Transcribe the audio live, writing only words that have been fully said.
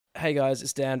Hey guys,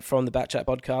 it's Dan from the Backchat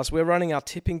podcast. We're running our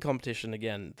tipping competition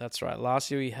again. That's right. Last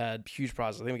year we had huge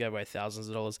prizes. I think we gave away thousands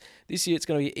of dollars. This year it's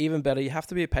going to be even better. You have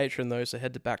to be a patron though, so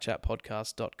head to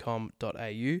backchatpodcast.com.au.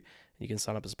 You can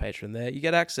sign up as a patron there. You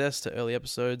get access to early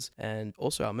episodes and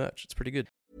also our merch. It's pretty good.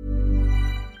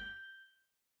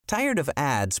 Tired of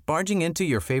ads barging into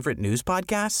your favorite news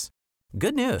podcasts?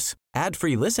 Good news.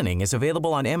 Ad-free listening is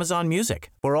available on Amazon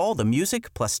Music for all the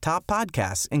music plus top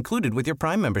podcasts included with your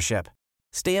Prime membership.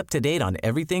 Stay up to date on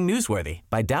everything newsworthy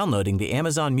by downloading the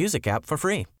Amazon Music app for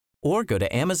free or go to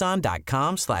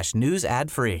amazon.com/news ad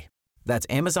free. That's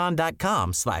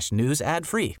amazon.com/news ad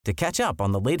free to catch up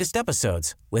on the latest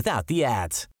episodes without the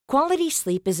ads. Quality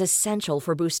sleep is essential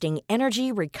for boosting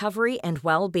energy, recovery, and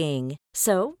well-being.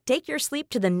 So, take your sleep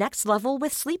to the next level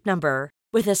with Sleep Number.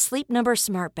 With a Sleep Number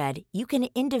smart bed, you can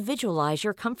individualize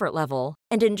your comfort level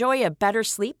and enjoy a better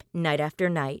sleep night after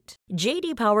night.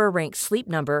 J.D. Power ranks Sleep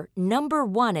Number number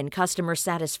 1 in customer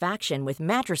satisfaction with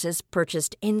mattresses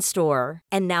purchased in-store.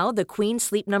 And now the Queen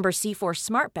Sleep Number C4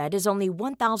 smart bed is only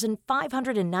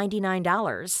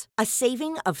 $1,599, a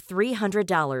saving of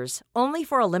 $300, only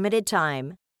for a limited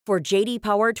time. For J.D.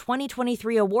 Power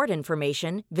 2023 award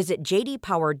information, visit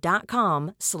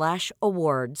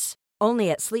jdpower.com/awards.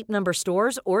 Only at Sleep Number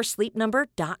stores or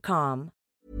sleepnumber.com.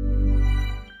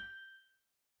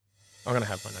 I'm going to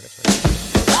have my nuggets ready.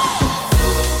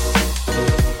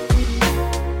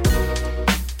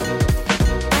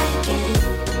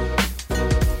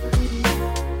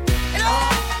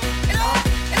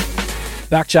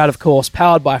 Backchat, of course,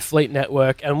 powered by Fleet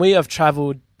Network, and we have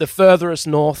travelled the furthest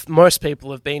north. Most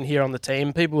people have been here on the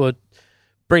team. People were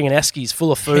bringing eskies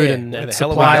full of food and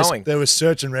supplies. There was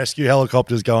search and rescue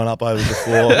helicopters going up over the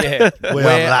floor.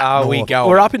 Where are we going?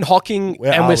 We're up in Hocking,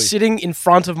 and we're sitting in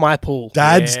front of my pool.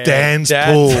 Dan's pool. Dan's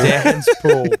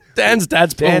pool. Dan's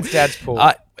dad's pool. Dan's dad's pool.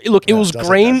 Look, it was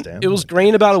green. It was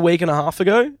green about a week and a half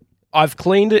ago. I've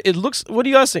cleaned it. It looks. What do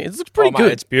you guys think? It looks pretty good.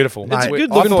 Mate, it's beautiful. It's a good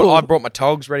I looking thought pool. I brought my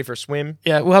togs ready for a swim.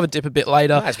 Yeah, we'll have a dip a bit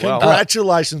later. As well.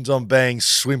 Congratulations on being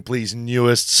Swimply's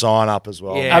newest sign-up as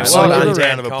well. Yeah, absolutely. Well done,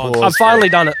 round of applause. I've finally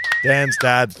done it. Dan's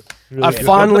dad. I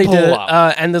finally did it.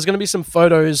 And there's going to be some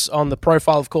photos on the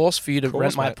profile, of course, for you to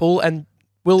rent my pool. And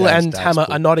Will Dan's and dad's Hammer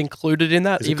pool. are not included in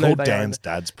that. Is even it called though they Dan's are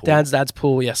dad's pool? Dan's dad's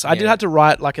pool, yes. I did have to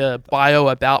write like a bio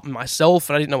about myself,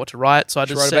 and I didn't know what to write, so I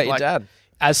just wrote said about your like, dad.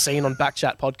 as seen on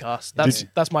Backchat podcast.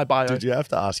 That's my bio. Did you have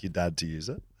to ask your dad to use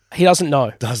it? He doesn't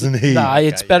know. Doesn't he? Nah,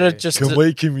 it's better just Can to...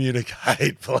 we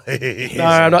communicate, please? No,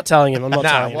 I'm not telling him. I'm not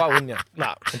telling him. Why wouldn't you?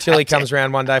 No. Until he comes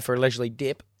around one day for a leisurely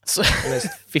dip. And there's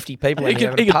 50 people in He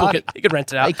here could book it. He could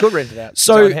rent it out. He could rent it out.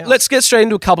 So His own house. let's get straight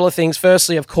into a couple of things.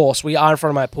 Firstly, of course, we are in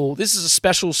front of my pool. This is a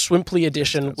special Swimply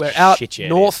edition. We're out Shit, yeah,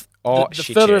 north. it is. The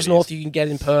Shit, furthest yeah, it north is. you can get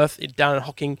in Perth, down in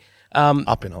Hocking.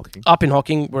 Up in Hocking. Up in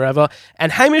Hocking, wherever.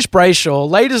 And Hamish Brayshaw,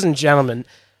 ladies and gentlemen,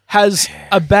 has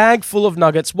a bag full of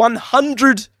nuggets,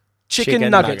 100 chicken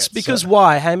nuggets. Because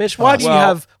why, Hamish? Why do you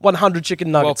have 100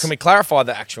 chicken nuggets? Well, can we clarify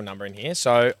the actual number in here?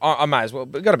 So I may as well.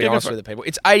 We've got to be honest with the people.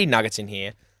 It's 80 nuggets in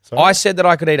here. Sorry? I said that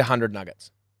I could eat 100 nuggets.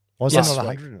 Why is Yes. that not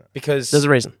 100 in it? Because There's a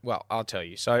reason. Well, I'll tell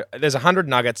you. So there's 100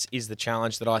 nuggets is the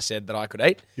challenge that I said that I could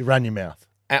eat. You ran your mouth.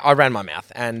 I ran my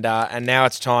mouth, and now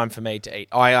it's time for me to eat.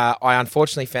 I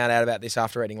unfortunately found out about this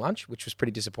after eating lunch, which was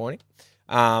pretty disappointing.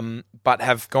 But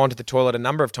have gone to the toilet a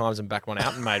number of times and backed one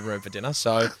out and made room for dinner.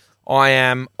 So I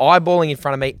am eyeballing in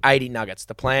front of me 80 nuggets.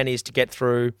 The plan is to get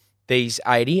through these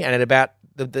 80, and at about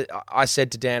I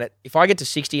said to Dan, if I get to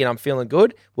 60 and I'm feeling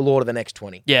good, we'll order the next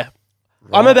 20. Yeah.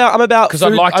 I'm about Because I'd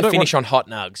food. like I to don't finish want- on hot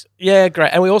nugs. Yeah, great.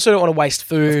 And we also don't want to waste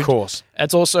food. Of course.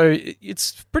 It's also,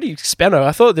 it's pretty expensive.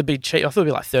 I thought it'd be cheap. I thought it'd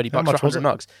be like $30 How much for was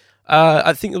 100 nugs.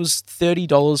 I think it was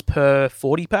 $30 per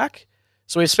 40 pack.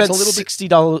 So we spent a little bit- $60,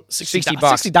 $60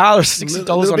 $60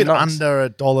 A little on bit nugs. under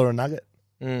 $1 a nugget.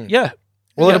 Yeah.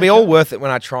 Well, Yeah. it'll be all worth it when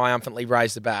I triumphantly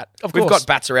raise the bat. Of We've course. got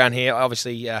bats around here,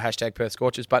 obviously, hashtag Perth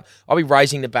Scorchers, but I'll be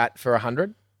raising the bat for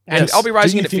 100. And Yes. I'll be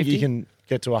raising Do you it at think 50. you can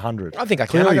get to 100? I think I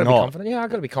can. Clearly I've got to be not. confident. Yeah, I've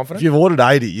got to be If confident. you've ordered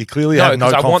 80, you clearly have no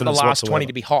because I confidence want the last whatsoever. 20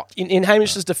 to be hot. In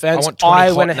Hamish's defense, I want 20 I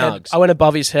hot went ahead. nugs. I went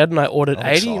above his head and I ordered I'm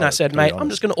 80, and I excited, said, to be "Mate, I'm honest.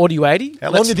 just going to order you 80."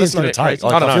 How long do you think it's not going get to take? crazy.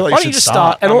 Like, I don't I know. feel like Why you don't you should just start.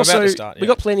 start? And I'm also, about to start, we yeah.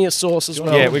 got plenty of sauce as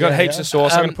well. Yeah, we got heaps of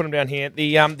sauce. I'm Um, going to put them down here.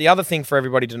 The other thing for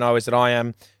everybody to know is that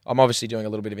I'm obviously doing a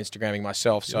little bit of Instagramming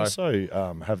myself. You So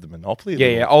also have the Monopoly. Yeah,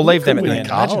 yeah, I'll leave them at the end.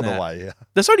 Car Imagine on the that. way, yeah.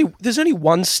 There's only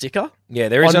one sticker. yeah,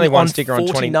 there is on- only one on sticker on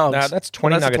 40 20 nugs. No, that's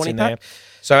 20 That's a nuggets 20 in there. pack?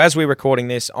 So as we're recording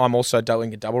this, I'm also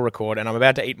doing a double record, and I'm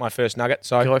about to eat my first nugget.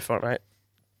 So Go for it, mate.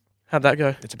 How'd that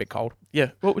go? it's a bit cold. Yeah.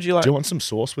 What would you like? Do you want some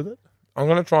sauce with it? I'm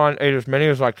going to try and eat as many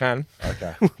as I can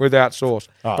Okay. without sauce.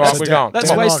 All Right, so we're Dan- going. That's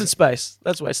Dan and I- wasted space.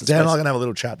 That's wasted Dan and I space. can have a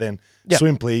little chat then. Yeah.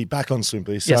 Swimply, back on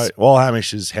Swimply. So Yes. while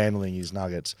Hamish is handling his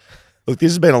nuggets, look,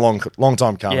 this has been a long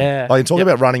time coming. Yeah. Like, you talk Yep.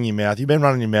 about running your mouth. You've been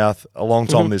running your mouth a long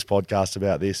time on this podcast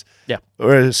about this. Yeah.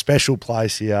 We're at a special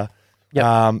place here.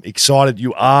 Yep. Excited.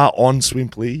 You are on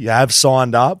Swimply. You have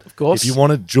signed up. Of course. If you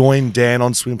want to join Dan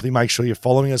on Swimply, make sure you're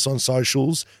following us on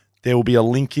socials. There will be a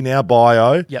link in our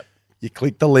bio. Yep. You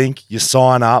click the link, you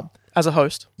sign up. As a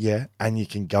host. Yeah, and you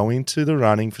can go into the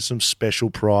running for some special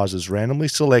prizes, randomly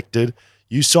selected.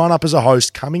 You sign up as a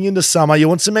host coming into summer. You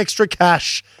want some extra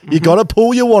cash. You got to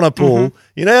pull, you want to pull.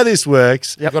 You know how this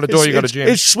works. You've got a door, you got a gym.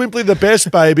 It's Swimply the best,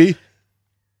 baby.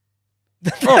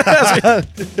 Too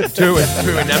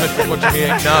enamored with what you're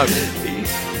hearing. No.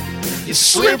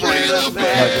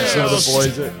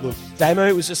 Look,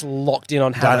 Damo was just locked in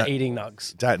on how Dano- to eating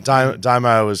nugs.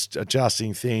 Damo was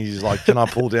adjusting things. He's like, can I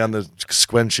pull down the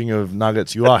squenching of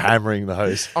nuggets? You are hammering the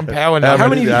host. I'm power now. How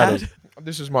many have you Adam? had?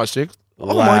 This is my sixth.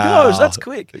 Oh my gosh, that's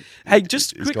quick. Hey,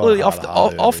 just It's quickly gone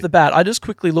harder, off the bat, I just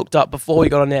quickly looked up before we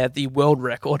got on air the world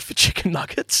record for chicken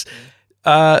nuggets.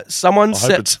 Someone I hope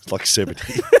set it's like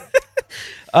 70.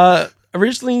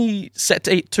 originally set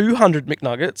to eat 200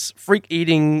 McNuggets. Freak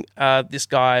eating this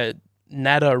guy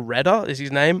Nada Redder is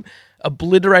his name.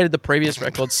 Obliterated the previous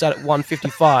record, sat at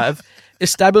 155,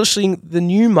 establishing the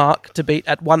new mark to beat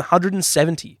at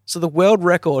 170. So the world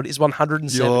record is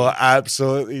 170. You're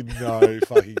absolutely no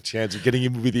fucking chance of getting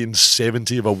him within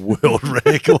 70 of a world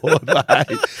record,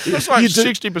 mate. That's like You do-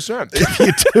 60%. If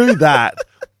you do that,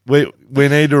 we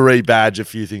need to rebadge a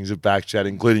few things of Backchat,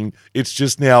 including it's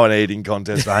just now an eating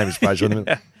contest for Hamish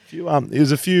Brayshaw.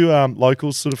 There's a few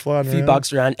locals sort of flying A few around.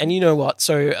 bugs around. And you know what?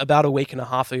 So about a week and a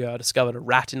half ago, I discovered a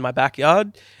rat in my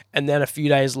backyard. And then a few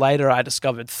days later, I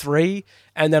discovered 3.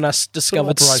 And then I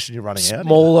discovered operation you're running out,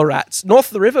 smaller rats. North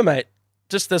of the river, mate.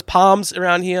 Just there's palms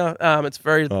around here. It's a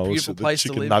very Oh, beautiful so the place to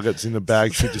chicken live. nuggets in the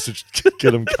bag should just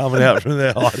get them coming out from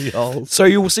their hidey holes. So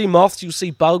you will see moths, you'll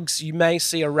see bugs, you may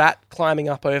see a rat climbing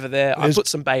up over there. I There's put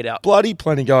some bait out. Bloody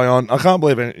plenty going on. I can't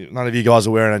believe none of you guys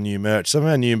are wearing our new merch. Some of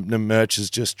our new merch has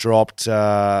just dropped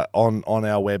on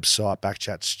our website,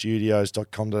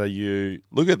 backchatstudios.com.au.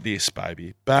 Look at this,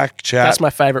 baby. Backchat. That's my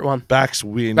favourite one. Backs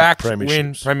win Backs premierships.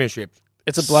 win premierships.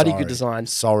 It's a bloody Sorry. good design.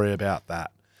 Sorry about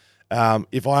that.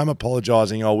 If I am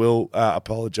apologising, I will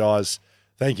apologise.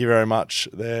 Thank you very much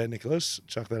there, Nicholas.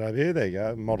 Chuck that over here. There you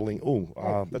go. Modelling.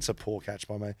 That's a poor catch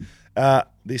by me.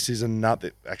 This is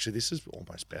another. Actually, this is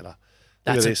almost better.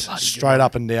 That's Look a at this. bloody good Straight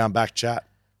up and down back chat.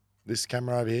 This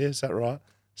camera over here, is that right?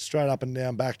 Straight up and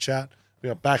down back chat. We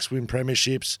got backs win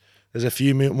premierships. There's a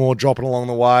few more dropping along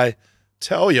the way.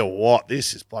 Tell you what,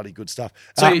 this is bloody good stuff.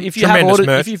 So if you have tremendous ordered,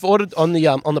 merch. if you've ordered on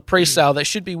the pre-sale, they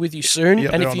should be with you soon.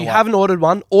 Yep, and they're if on you the way. haven't ordered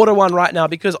one, order one right now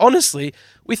because honestly,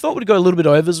 we thought we'd go a little bit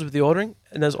overs with the ordering,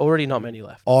 and there's already not many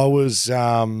left. I was,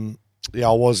 I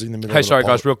was in the middle. Hey, of sorry, the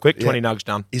guys, real quick. Yeah. 20 nugs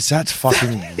done. Is that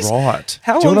fucking right?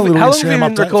 How Do you want a long- little how long have you Instagram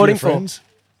been update for recording your for? friends?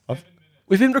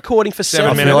 We've been recording for 7 I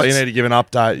 7 feel like minutes. you need to give an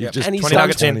update. You Yep. just And he's 20 done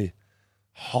nuggets in. 20.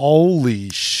 Holy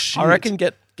shit! I reckon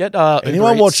get anyone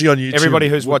Uber Eats. watching on YouTube. Everybody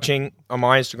who's watching on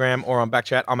my Instagram or on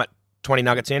Backchat, I'm at 20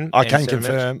 nuggets in. I and can 7 minutes.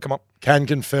 confirm. Come on. Can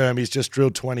confirm he's just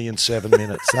drilled 20 in 7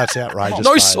 minutes. That's outrageous.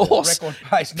 No mate. sauce.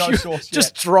 pace,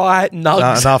 Just dry No,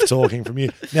 nugs. enough talking from you.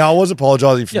 Now I was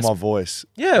apologising for Yes. my voice.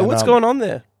 Yeah, And, what's going on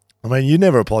there? I mean, you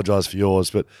never apologise for yours,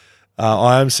 but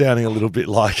I am sounding a little bit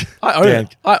like I own Dan.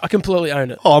 it. I completely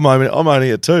own it. Oh, I'm owning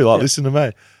it too. Like, listen to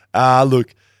me.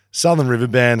 Look, Southern River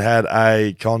Band had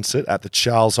a concert at the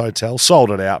Charles Hotel.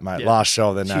 Sold it out, mate. Yeah. Last show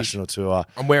of their Huge. national tour.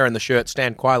 I'm wearing the shirt,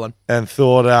 Stan Quaylen. And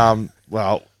thought,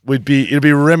 well, it'd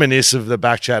be reminiscent of the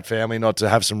Backchat family not to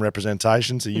have some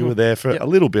representation. So you were there for Yep. a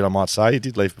little bit, I might say. You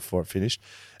did leave before it finished.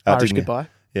 Irish didn't you? goodbye.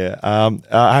 Yeah.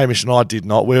 Hamish and I did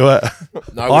not. We were.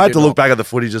 No, I had to look back at the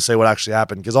footage to see what actually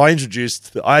happened because I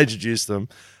introduced them.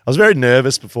 I was very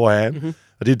nervous beforehand. Mm-hmm.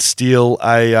 I did steal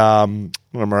a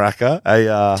maraca,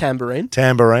 a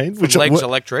tambourine, Which Legs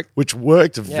Electric. which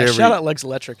worked Yeah, very. shout out Legs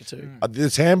Electric too. The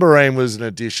tambourine was an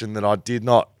addition that I did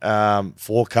not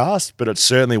forecast, but it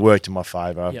certainly worked in my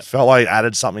favour. I Yep. felt like it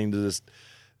added something to this.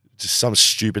 Just some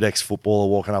stupid ex-footballer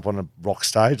walking up on a rock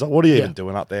stage. Like, what are you Yeah. even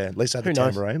doing up there? At least have the Who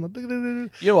knows? tambourine.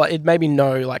 Like, You know what? It made me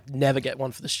know, like, never get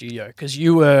one for the studio because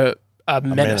you were a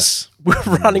menace. We're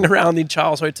running around the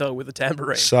Charles Hotel with a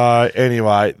tambourine. So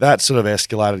anyway, that sort of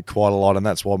escalated quite a lot, and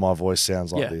that's why my voice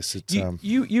sounds like this. It's,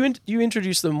 You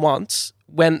introduced them once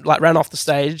when ran off the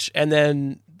stage and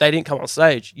then they didn't come on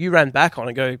stage. You ran back on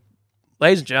and go,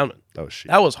 ladies and gentlemen, oh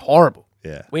shit. that was horrible.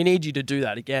 Yeah. We need you to do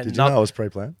that again. Did you know it was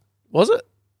pre-planned? Was it?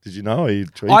 Did you know? Are you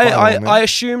I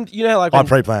assumed, like I when,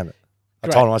 pre-planned it. I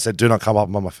told him, I said, do not come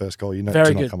up on my first call. You know, Very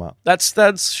do good. not come up.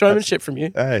 That's showmanship from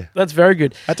you. Hey. That's very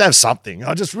good. I had to have something. I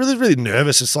was just really, really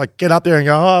nervous. It's like, get up there and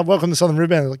go, oh, welcome to Southern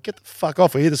Rebound. Like, get the fuck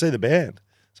off. We're here to see the band.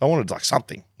 So I wanted like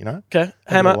something, you know? Okay.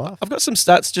 Have a Hammer, laugh. I've got some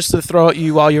stats just to throw at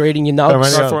you while you're eating your Go,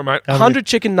 nuggets. mate. Go for it, mate. 100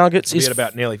 chicken nuggets Be is at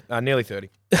about nearly 30.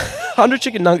 100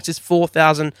 chicken nuggets is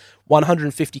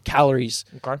 4,150 calories.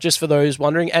 Okay. Just for those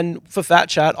wondering. And for Fat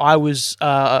Chat, I was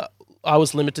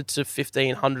limited to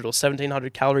 1,500 or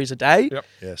 1,700 calories a day. Yep.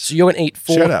 Yes. So you're going to eat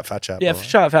four. Shout out Fat Chat. Yeah, by the way.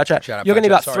 shout out Fat Chat. Shout out You're Fat going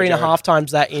to eat Chat. about Sorry, 3.5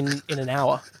 times that in an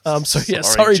hour. So yeah, Sorry,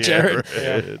 sorry, Jared.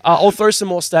 Jared. I'll throw some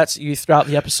more stats at you throughout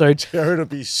the episode. Jared will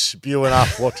be spewing up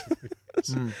what.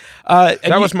 And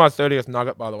That was my 30th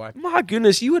nugget, by the way. my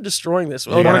goodness, you were destroying this.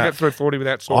 I want Yeah. to get through 40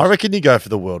 without sauce. I reckon you go for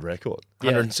the world record.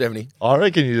 170. I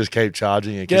reckon you just keep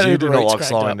charging it Get because you Uber do not Eats like cranked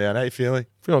slowing up. down. How you feeling?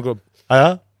 Feeling good.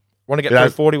 Yeah. Want to get Yeah,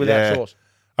 through 40 without yeah. sauce.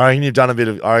 I reckon you've done a bit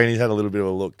of. I reckon you've had a little bit of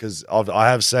a look because I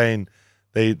have seen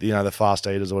the fast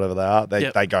eaters or whatever they are.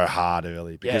 Yep. They go hard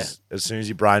early because as soon as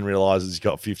your brain realizes you've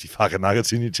got 50 fucking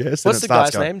nuggets in your chest, What's then the it guy's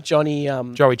starts going. name? Johnny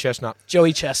Joey Chestnut.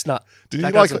 Joey Chestnut. Did That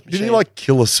he guy's like? a Did he machine. like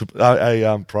kill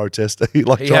a protester? He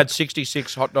He had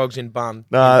 66 hot dogs in bun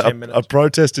in 10 minutes. a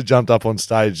protester jumped up on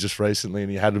stage just recently and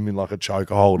he had him in like a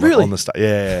chokehold Really? on the stage.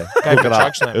 Yeah, Gave look him it a up.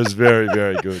 choke slam. It was very,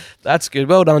 very good. That's good.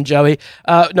 Well done, Joey.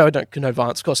 No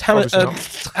advance, of course. Hammer,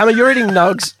 Obviously Hammer, you're eating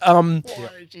nugs. Why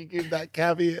did you give that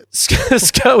caveat?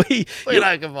 Scully,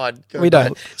 Come on. we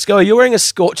don't. Scully, you're wearing a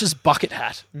Scorchers bucket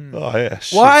hat. Oh yeah.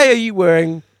 Shit. Why are you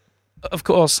wearing? Of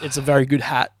course, it's a very good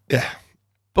hat. Yeah.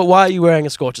 But why are you wearing a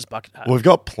Scorchers bucket hat? We've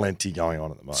got plenty going on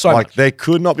at the moment. So much. There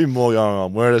could not be more going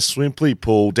on. We're at a Swimply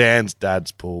pool, Dan's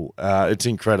dad's pool. It's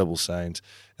incredible scenes.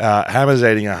 Hammer's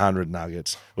eating 100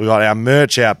 nuggets. We've got our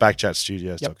merch out,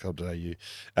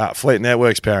 backchatstudios.com.au. Fleet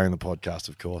Network's powering the podcast,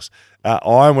 of course.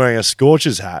 I'm wearing a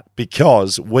Scorchers hat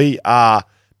because we are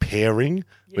pairing,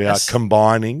 we are Yes.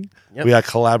 combining, Yep. we are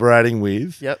collaborating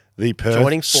with Yep. the Perth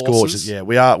Joining Scorchers. forces. Yeah,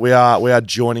 we are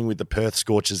joining with the Perth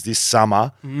Scorchers this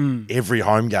summer. Every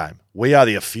home game. We are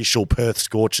the official Perth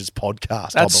Scorchers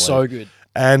podcast. I That's so believe. good.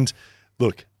 And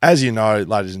look, as you know,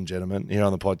 ladies and gentlemen, here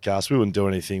on the podcast, we wouldn't do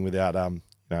anything without having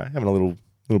a little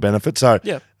benefit. So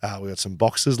Yeah. we got some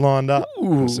boxes lined up,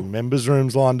 Ooh. some members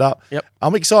rooms lined up. Yep.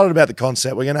 I'm excited about the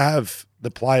concept. We're going to have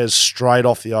the players straight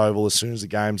off the oval as soon as the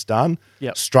game's done.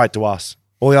 Yep. Straight to us.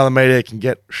 All the other media can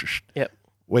get. Yep.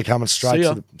 We're coming See straight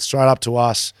ya. straight up to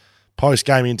us. Post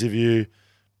game interview,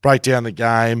 break down the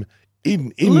game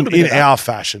in little bit of that. our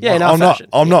fashion. Yeah, in our fashion.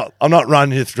 I'm not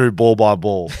running you through ball by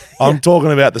ball. I'm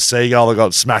talking about the seagull that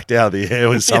got smacked out of the air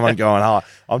with someone going hard.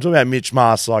 I'm talking about Mitch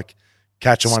Marsh like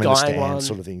catching one in the Skying stands, one.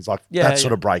 sort of things like Yeah, that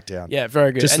sort yeah. of breakdown. Yeah,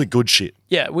 very good. Just And the good shit.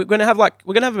 yeah, we're gonna have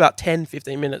about 10,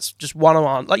 15 minutes just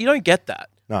one-on-one. Like you don't get that.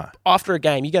 No, After a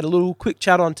game, you get a little quick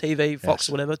chat on TV, Fox Yes.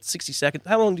 or whatever, 60 seconds.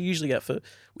 How long do you usually get with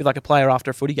like a player after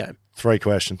a footy game? 3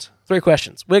 questions. 3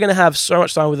 questions. We're going to have so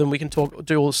much time with them. We can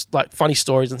do all this, like funny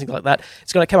stories and things like that.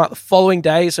 It's going to come out the following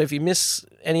day. So if you miss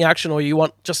any action or you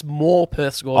want just more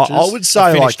Perth Scorchers, I would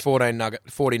say Finished like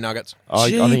 40 nuggets. I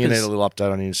think you need Jeepers. a little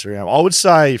update on Instagram. I would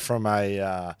say from a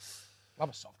Love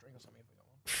a soft drink or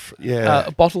something. yeah.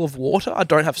 a bottle of water. I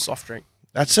don't have soft drink.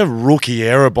 That's a rookie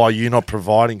error by you not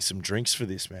providing some drinks for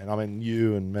this, man. I mean,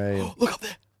 you and me. And, Look up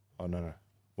there. oh, no.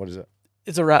 What is it?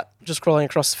 It's a rat just crawling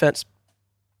across the fence.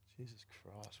 Jesus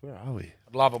Christ. Where are we?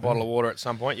 I'd love a bottle of water at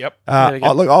some point. Yep. There we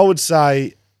go. Look, I would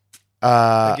say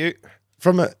Thank you.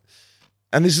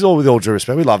 and this is all with all due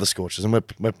respect, we love the Scorchers and we're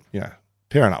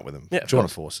pairing up with them, Yeah, of joining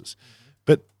course. forces.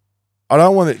 But I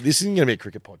don't want this isn't going to be a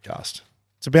cricket podcast.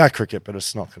 It's about cricket, but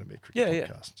it's not going to be a cricket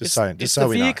podcast. Just saying, It's just the so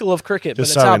we know. vehicle of cricket,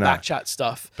 Just but it's so our we know. back chat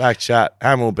stuff. Back chat.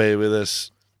 Ham will be with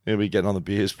us. He'll be getting on the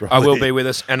beers, I probably. will be with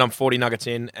us, and I'm 40 nuggets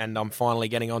in, and I'm finally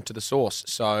getting onto the sauce.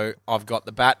 So I've got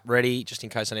the bat ready, just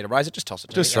in case I need to raise it. Just toss it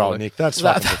to Just me. throw it, Nick. That's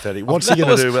That- fucking pathetic. What's that he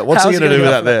going was- to do? What's how's he he going to do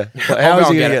with gonna that go there? I'll How go is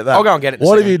he and going get to it. get that? I'll go and get it in a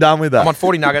What have second. you done with that? I'm on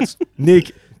 40 nuggets.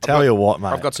 Nick, tell you what, mate.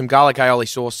 I've got some garlic aioli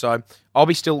sauce, so I'll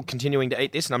be still continuing to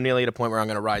eat this, and I'm nearly at a point where I'm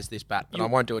going to raise this bat, but I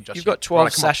won't do it just You've yet. got 12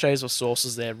 Right, come on. sachets of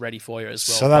sauces there ready for you as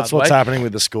well. So that's by the what's way. happening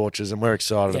with the Scorchers, and we're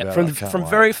excited Yeah, about from it. I can't from wait.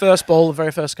 very first ball, the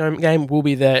very first game, we'll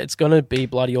be there. It's going to be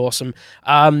bloody awesome.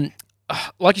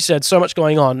 Like you said, so much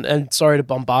going on, and sorry to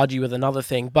bombard you with another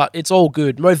thing, but it's all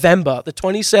good. November, the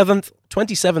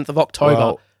 27th of October,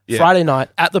 Well, yeah. Friday night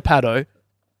at the Paddo.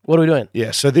 What are we doing?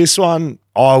 Yeah, so this one,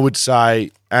 I would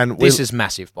say, and This is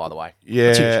massive, by the way.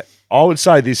 yeah, I would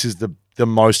say this is the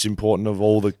most important of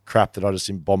all the crap that I just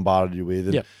bombarded you with.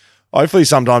 And Yep. hopefully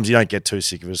sometimes you don't get too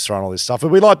sick of us throwing all this stuff, but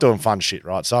we like doing fun shit,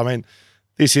 right? So, I mean,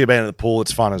 this year being at the pool,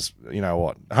 it's fun as,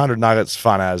 100 nuggets,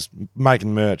 fun as,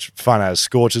 making merch, fun as,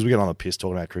 Scorchers, we get on the piss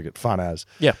talking about cricket, fun as.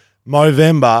 Yeah.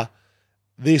 Movember,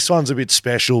 this one's a bit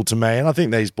special to me, and I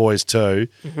think these boys too.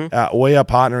 Mm-hmm. We are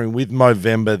partnering with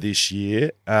Movember this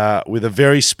year with a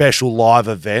very special live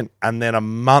event and then a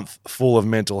month full of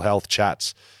mental health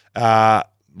chats,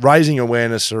 raising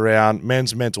awareness around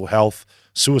men's mental health,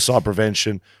 suicide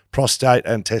prevention, prostate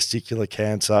and testicular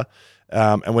cancer.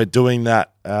 And we're doing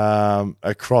that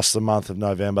across the month of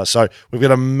November. So we've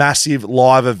got a massive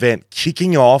live event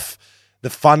kicking off the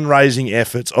fundraising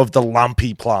efforts of the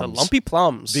Lumpy Plums. The Lumpy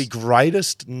Plums. The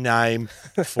greatest name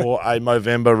for a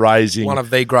Movember raising One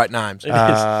of the great names.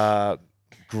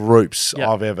 groups Yep.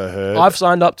 I've ever heard. I've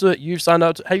signed up to it. You've signed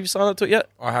up to it. Have you signed up to it yet?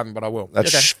 I haven't, but I will.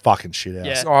 That's Okay. fucking shit out.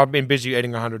 Yeah. Oh, I've been busy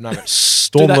eating 100 nuggets.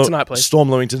 Storm Do that tonight, please. Storm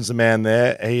Lewington's the man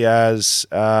there. He has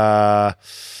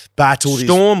battled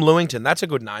Storm Lewington. That's a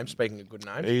good name, speaking of good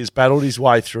names. He's battled his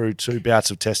way through 2 bouts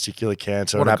of testicular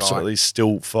cancer What and a guy. absolutely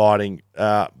still fighting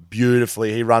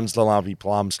beautifully. He runs the Lumpy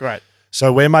Plums. Great.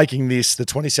 So we're making this the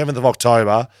 27th of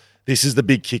October. This is the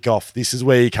big kickoff. This is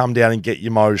where you come down and get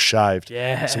your mows shaved.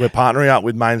 Yeah. So we're partnering up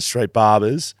with Main Street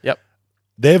Barbers. Yep.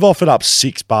 They've offered up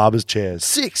 6 barbers chairs.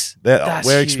 6. We're That's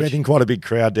we're huge. expecting quite a big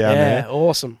crowd down Yeah, there.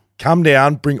 awesome. Come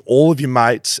down, bring all of your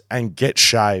mates and get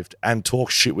shaved and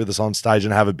talk shit with us on stage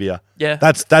and have a beer. Yeah.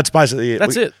 That's basically it.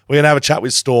 That's it. We're going to have a chat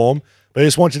with Storm, but I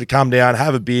just want you to come down,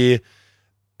 have a beer.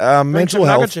 Bring Mental some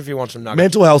health. nuggets if you want some nuggets.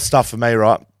 Mental health stuff for me,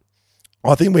 right?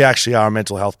 I think we actually are a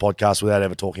mental health podcast without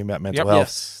ever talking about mental Yep. health.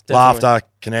 Yes, definitely. Laughter,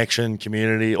 connection,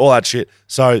 community, all that shit.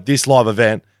 So this live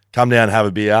event, come down, have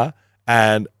a beer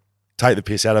and take the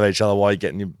piss out of each other while you're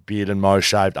getting your beard and mow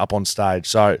shaved up on stage.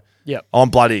 So Yep. I'm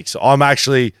bloody excited. I'm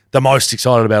actually the most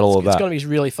excited about all of It's that. going to be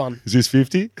really fun. Is this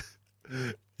 50?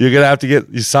 You're going to have to get,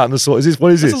 you're starting to sort. Is this,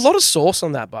 what is There's this? a lot of sauce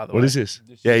on that, by the way. What is this?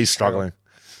 Yeah, he's struggling.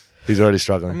 He's already I'm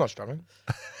struggling. not struggling.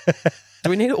 Do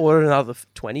we need to order another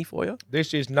 20 for you?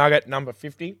 This is nugget number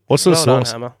 50. What's the Well done,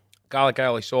 sauce? Hammer. Garlic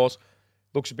aioli sauce.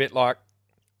 Looks a bit like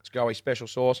Scully's special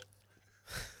sauce.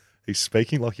 He's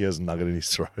speaking like he has a nugget in his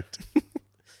throat.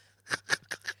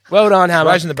 Well done, Hammer.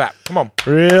 Raising the bat. Come on.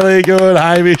 Really good,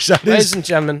 Hamish. That Ladies is, and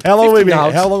gentlemen, how long have we 50 been?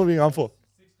 nugs. How long have we been on for?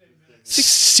 50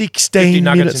 16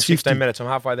 nuggets minutes. in 15 50. minutes. I'm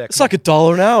halfway there. It's like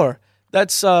 $1 an hour.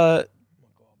 That's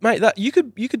mate. That you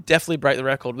could definitely break the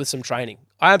record with some training.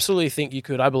 I absolutely think you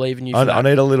could. I believe in you. For I that.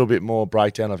 need a little bit more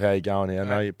breakdown of how you're going here. I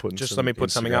know you're putting. Just some let me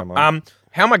put something up. Instagram on.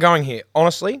 How am I going here?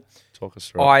 Honestly, Talk us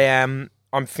through.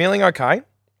 I'm feeling okay.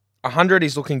 100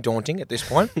 is looking daunting at this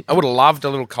point. I would have loved a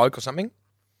little Coke or something.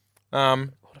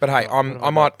 But hey, I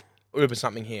might Uber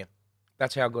something here.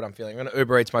 That's how good I'm feeling. I'm going to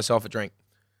Uber Eats myself a drink.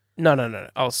 No.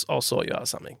 I'll sort you out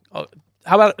something.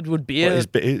 How about would beer?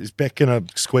 Is Beck going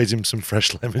to squeeze him some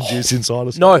fresh lemon juice inside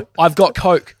us? No, I've got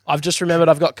Coke. I've just remembered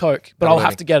I've got Coke, but Oh, I'll really?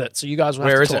 have to get it. So you guys will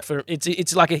have Where to is talk it? for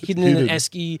it's like a hidden in an Hidden.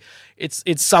 esky.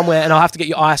 It's somewhere, and I'll have to get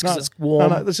your ice because it's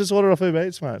warm. No, let's just order off Uber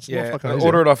Eats, mate. It's not Yeah, fucking easy.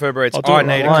 order it off Uber Eats. I'll do I it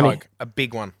need right a now. Coke, a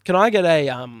big one. Can I get a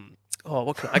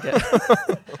what can I get?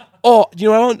 Oh, do you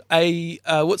know what I want?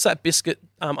 A what's that biscuit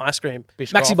ice cream?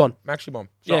 Maxi-Bon. Maxi-Bon.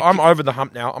 So Yeah, I'm over the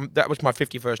hump now. That was my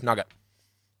 51st nugget.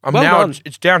 Well now done.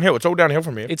 it's downhill. It's all downhill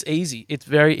from here. It's easy. It's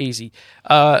very easy.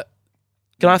 Can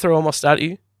I throw one more stat at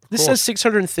you? This says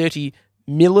 630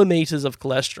 millimeters of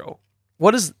cholesterol.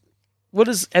 What is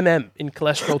mm in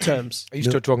cholesterol terms? Are you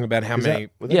still talking about how Is many?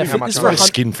 that- would Yeah, that for- be this is how for much 100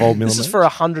 skin fold This millimeters? is for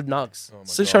 100 nugs. Oh my God.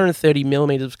 630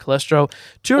 millimeters of cholesterol.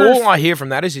 200 All I hear from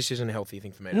that is this isn't a healthy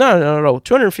thing for me. No.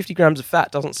 250 grams of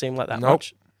fat doesn't seem like that Nope.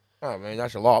 much. I mean,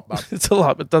 that's a lot, but It's a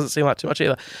lot, but it doesn't seem like too much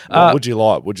either. What would you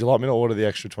like? Would you like me to order the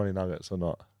extra 20 nuggets or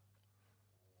not?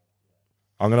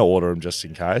 I'm going to order them just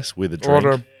in case with a drink.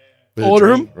 Order 'em. With a Order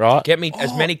drink, right? get me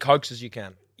as many Cokes as you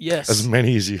can. Yes. As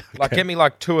many as you Like, can. get me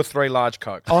like 2 or 3 large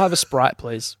Cokes. I'll have a Sprite,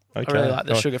 please. Okay. I really like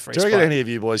the Go on. sugar-free Do you reckon Sprite. any of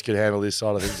you boys could handle this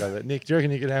side of things like that? Nick, do you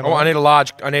reckon you could handle Oh,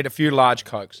 it? I need a few large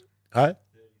Cokes. Hey?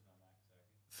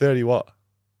 30 what?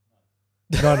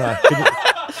 No.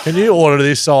 Can you order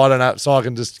this so I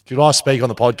can just, could I speak on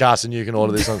the podcast and you can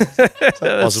order this? That's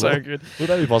possible? so good. Would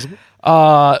that be possible?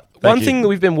 One you. thing that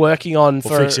we've been working on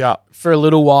We'll fix you up. for a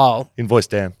little while, Invoice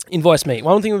Dan. invoice me.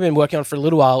 One thing we've been working on for a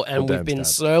little while, and Well, we've been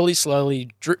Dan's dad. slowly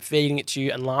drip feeding it to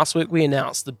you. And last week we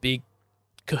announced the big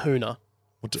kahuna,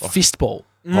 fistball.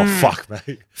 Oh, fuck,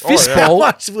 mate. Fistball. How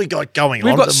much have we got going on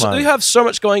at the We moment? have so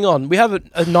much going on. We have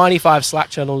a 95 Slack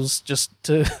channels just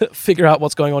to figure out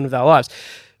what's going on with our lives.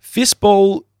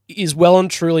 Fistball is well and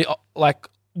truly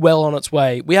well on its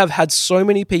way. We have had so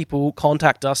many people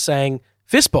contact us saying,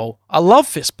 Fistball, I love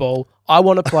Fistball. I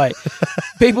want to play.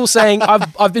 People saying,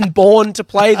 I've been born to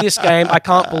play this game. I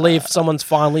can't believe someone's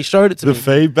finally showed it to The me.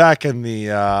 feedback and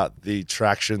the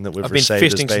traction that we've I've been received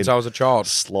has fisting been since I was a child.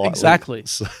 slightly. Exactly.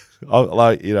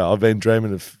 I've been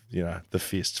dreaming of the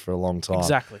fist for a long time.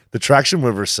 Exactly. The traction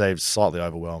we've received is slightly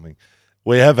overwhelming.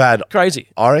 We have had Crazy.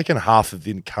 I reckon half of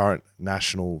the current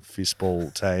national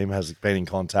fistball team has been in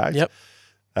contact. Yep.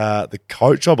 The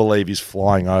coach, I believe, is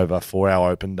flying over for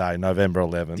our open day, November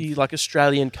 11th. The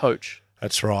Australian coach.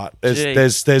 That's right.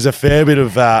 There's a fair bit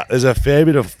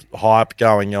of hype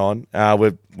going on.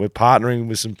 We're partnering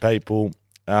with some people.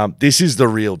 This is the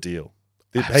real deal.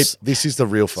 This is the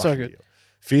real fucking deal.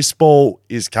 Fistball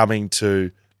is coming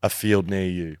to a field near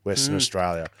you, Western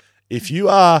Australia. If you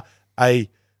are a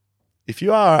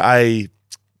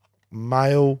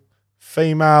male,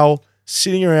 female,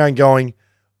 sitting around going,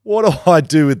 what do I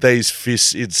do with these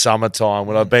fists in summertime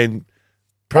when I've been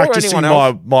practicing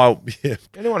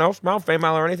anyone else, male,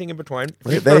 female, or anything in between?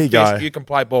 There you go. You can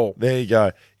play ball. There you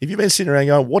go. If you've been sitting around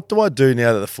going, what do I do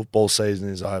now that the football season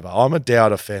is over? I'm a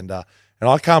Dowd offender and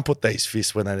I can't put these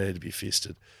fists when they need to be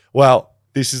fisted. Well,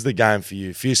 this is the game for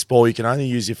you. Fistball, you can only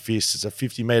use your fists. It's a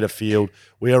 50-metre field.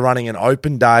 We are running an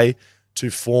open day to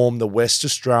form the West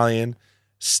Australian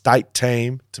state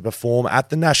team to perform at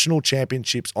the National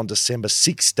Championships on December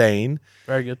 16.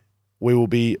 Very good. We will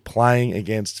be playing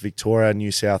against Victoria and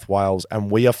New South Wales, and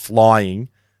we are flying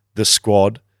the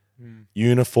squad,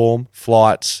 uniform,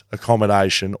 flights,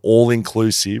 accommodation, all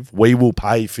inclusive. We will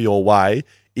pay for your way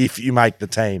if you make the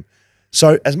team.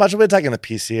 So as much as we're taking the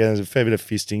piss here, there's a fair bit of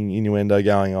fisting innuendo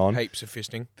going on. Heaps of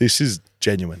fisting. This is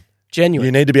genuine. Genuine.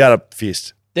 You need to be able to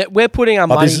fist. That we're putting our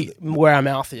money where our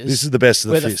mouth is. This is the best of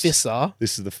the where fists. the fists are.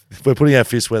 We're putting our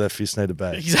fists where the fists need to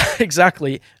be.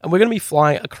 Exactly. And we're going to be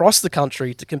flying across the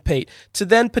country to compete, to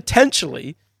then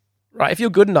potentially, right, if you're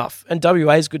good enough and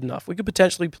WA is good enough, we could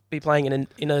potentially be playing in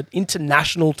an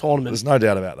international tournament. There's no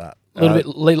doubt about that. A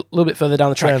little bit further down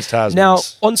the track. Trans-Tasmans. Now,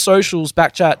 on socials,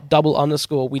 backchat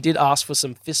 _, we did ask for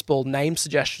some fistball name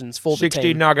suggestions for the team.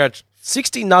 60 nuggets.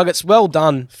 60 nuggets. Well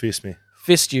done. Fist me.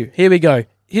 Fist you. Here we go.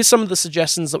 Here's some of the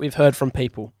suggestions that we've heard from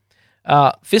people.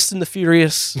 Fist and the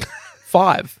Furious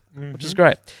 5, which is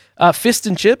great. Fist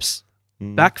and Chips,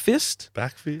 Back Fist,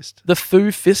 the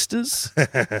Foo Fisters,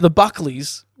 the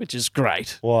Buckleys, which is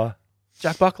great. Why?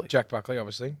 Jack Buckley,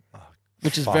 Obviously.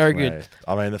 which is very me. good.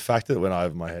 I mean, the fact that it went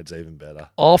over my head's even better.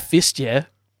 Oh, Fist, yeah,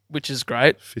 which is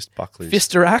great. Fist Buckleys.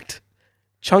 Fisteract,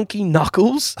 Chunky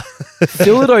Knuckles,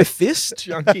 Philido Fist,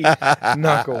 Chunky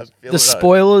knuckles. the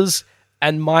Spoilers,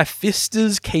 and My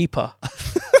Fister's Keeper.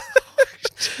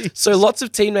 So lots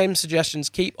of team name suggestions.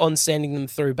 Keep on sending them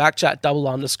through. Backchat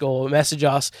 _, message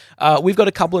us. We've got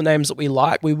a couple of names that we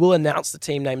like. We will announce the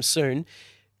team name soon.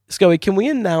 Scully, can we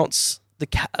announce the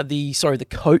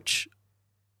coach?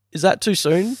 Is that too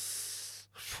soon?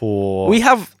 We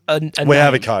have a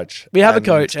coach. We have a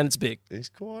coach, and it's big. He's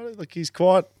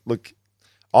quite. Look,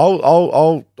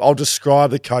 I'll describe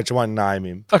the coach. I won't name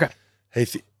him. Okay.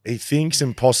 He thinks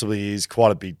and possibly is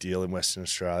quite a big deal in Western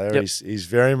Australia. Yep. He's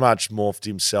very much morphed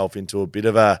himself into a bit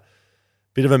of a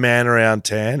man around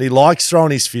town. He likes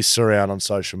throwing his fists around on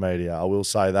social media. I will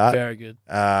say that. Very good.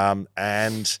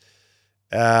 And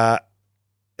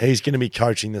he's going to be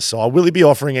coaching the side. Will he be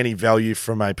offering any value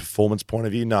from a performance point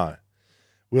of view? No.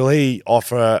 Will he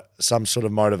offer some sort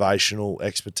of motivational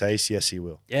expertise? Yes, he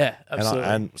will. Yeah, absolutely.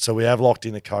 And so we have locked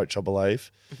in a coach, I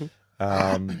believe. Mm-hmm.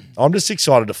 I'm just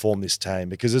excited to form this team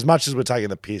because as much as we're taking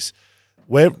the piss,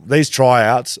 these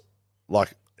tryouts,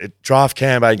 Draft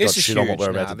Camp ain't got shit on what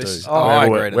we're about to do. I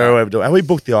agree. We're overdoing. And we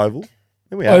booked the Oval.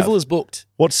 Oval is booked.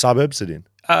 What suburbs is it in?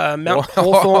 Mount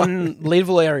Hawthorn,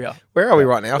 Leadville area. Where are we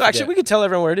right now? Actually, we could tell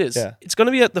everyone where it is. Yeah. It's going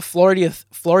to be at the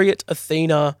Floreat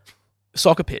Athena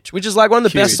soccer pitch, which is like one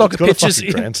of the best soccer pitches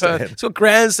in Perth. It's got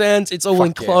grandstands. It's all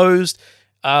enclosed.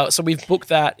 Yeah. So we've booked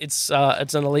that. It's an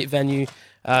elite venue.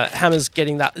 Hammer's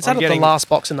getting that. Is that the last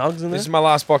box of nugs in there? This is my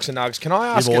last box of nugs. Can I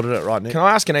ask? You've ordered it right now. Can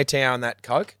I ask an ETA on that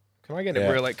Coke? Can I get it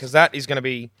really? Because that is going to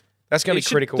be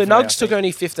critical. The nugs took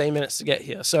only 15 minutes to get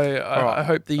here, so I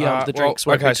hope the drinks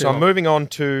won't be too so long. I'm moving on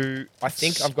to. I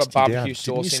think I've got barbecue sauce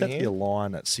Didn't you in set here. your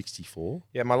line at 64?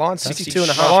 Yeah, my line's 62 and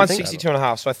a half. My line's 62 and a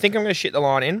half. So I think I'm going to shit the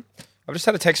line in. I've just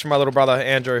had a text from my little brother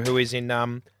Andrew, who is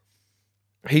in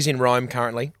he's in Rome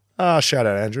currently. Shout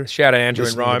out Andrew. Shout out Andrew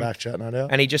in Rome. Back chat, no doubt.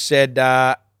 And he just said,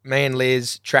 me and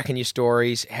Liz tracking your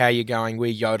stories. How you going? We're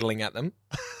yodeling at them.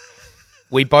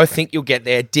 We both think you'll get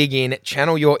there. Dig in,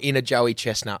 channel your inner Joey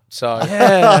Chestnut. So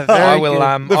yeah, I will.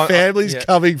 The family's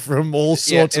coming from all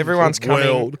sorts. Everyone's of the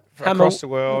world. coming across the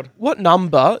world. What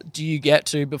number do you get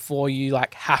to before you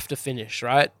have to finish?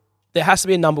 Right, there has to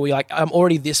be a number where you're I'm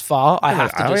already this far. I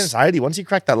have to. It's 80. Once you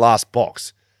crack that last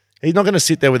box, he's not going to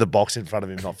sit there with a box in front of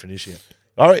him not finishing it.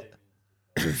 All right.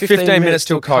 15 minutes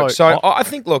till Coke. So I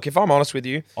think, look, if I'm honest with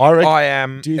you, I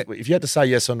am. If you had to say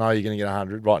yes or no, you're going to get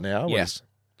 100 right now. Yes.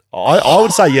 I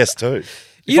would say yes too.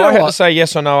 If I had to say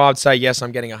yes or no, I'd say yes.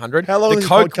 I'm getting 100. How long the has the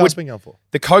Coke podcast been going for?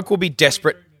 The Coke will be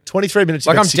desperate. 23 minutes.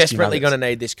 Like I'm desperately going to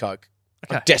need this Coke.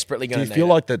 Okay. I'm desperately going to need it. Do you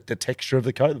feel like the texture of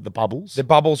the Coke, the bubbles? The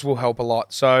bubbles will help a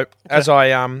lot. So as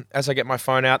I get my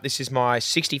phone out, this is my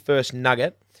 61st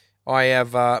nugget. I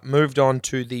have moved on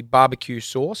to the barbecue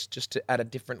sauce just to add a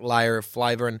different layer of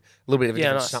flavour and a little bit of a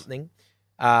different something.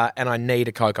 And I need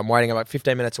a Coke. I'm waiting about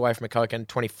 15 minutes away from a Coke and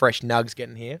 20 fresh nugs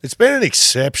getting here. It's been an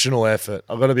exceptional effort.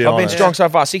 I've got to be honest. I've been strong so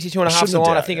far. 62 and a half to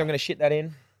line. I think I'm going to shit that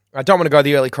in. I don't want to go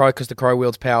the early crow because the crow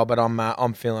wields power, but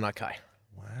I'm feeling okay.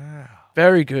 Wow.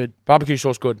 Very good. Barbecue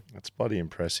sauce good. That's bloody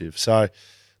impressive. So,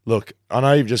 look, I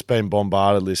know you've just been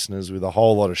bombarded, listeners, with a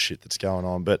whole lot of shit that's going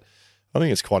on, but I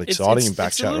think it's quite exciting in Backchat right now.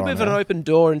 It's a little bit of an open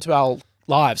door into our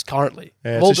lives currently.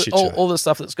 Yeah, all the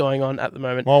stuff that's going on at the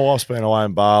moment. My wife's been away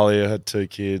in Bali. I had 2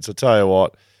 kids. I tell you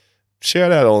what,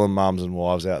 shout out all the mums and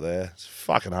wives out there. It's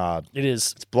fucking hard. It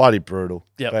is. It's bloody brutal.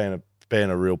 Yep. Being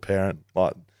a real parent.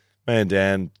 Like me and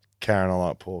Dan, carrying on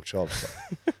like pork chops.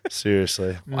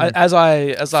 Seriously.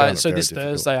 So this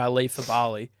Thursday I leave for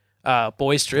Bali.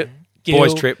 Boys trip.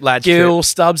 Boys trip, lads Gil, trip.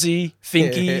 Stubbsy,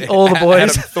 Finky, all the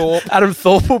boys. Adam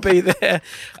Thorpe will be there.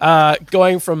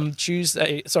 Going from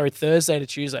Thursday to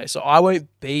Tuesday. So I won't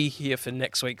be here for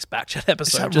next week's Backchat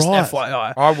episode. Just right?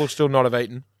 FYI. I will still not have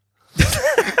eaten.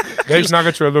 These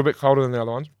nuggets are a little bit colder than the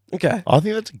other ones. Okay. I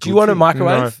think that's a good Do you want a thing.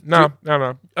 microwave? No.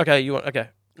 Okay, Okay.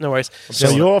 No worries. So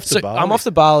you're off to Bali? I'm off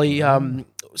to Bali.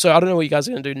 So I don't know what you guys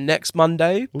are going to do next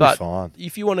Monday, but fine.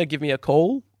 if you want to give me a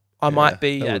call, I might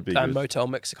be at good. Motel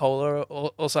Mexicola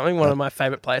or something, one of my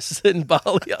favourite places in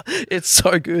Bali. It's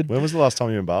so good. When was the last time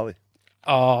you were in Bali?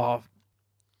 I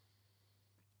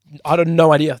don't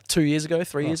no idea. 2 years ago,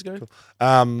 3 years ago? Cool.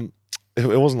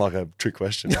 It wasn't like a trick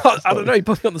question. I don't know. You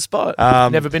put me on the spot.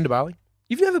 Never been to Bali?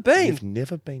 You've never been? You've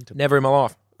never been to Bali? Never in my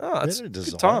life. Oh, it's a Never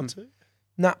good time. desired to?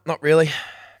 No, not really.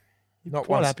 You're Not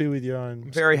quite once. happy with your own.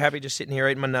 I'm very happy just sitting here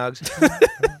eating my nugs.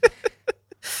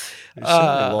 You've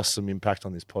certainly lost some impact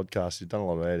on this podcast. You've done a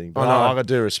lot of editing. But I know. I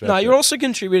do respect No, it. you're also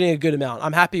contributing a good amount.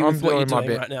 I'm happy with what you're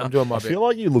doing right now. I'm doing my I bit. feel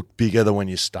like you look bigger than when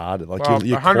you started. Like Well,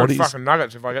 your 100 quaddies. fucking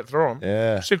nuggets if I get through them.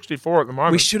 Yeah. 64 at the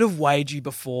moment. We should have weighed you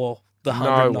before the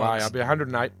 100 No way. nugs. I'll be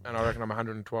 108, and I reckon I'm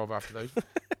 112 after these.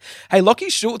 Hey, Lockie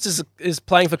Schultz is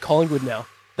playing for Collingwood now.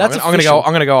 That's I'm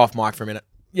gonna go off mic for a minute.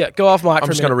 Yeah, go off mic. I'm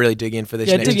just gonna really dig in for this.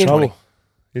 Yeah, next dig in. 20. You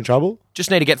in trouble?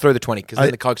 Just need to get through the 20 because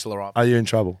then the Cokes will arrive. Are you in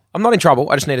trouble? I'm not in trouble.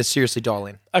 I just need to seriously dial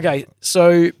in. Okay,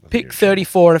 so pick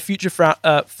 34 and a future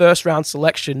first round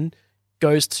selection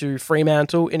goes to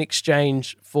Fremantle in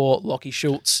exchange for Lockie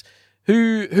Schultz.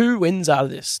 Who wins out of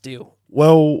this deal?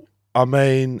 Well, I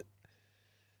mean,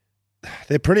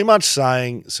 they're pretty much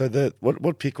saying so. That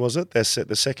what pick was it? They set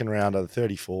the second round of the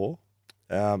 34.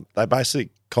 They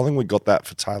basically Collingwood got that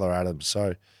for Taylor Adams.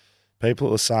 So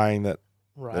people are saying that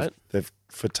Right. they've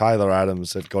for Taylor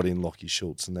Adams they've got in Lockie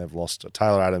Schultz and they've lost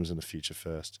Taylor Adams in the future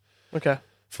first. Okay.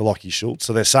 For Lockie Schultz.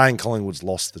 So they're saying Collingwood's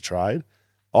lost the trade.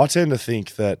 I tend to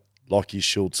think that Lockie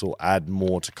Schultz will add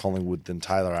more to Collingwood than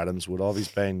Taylor Adams would have. He's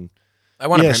been They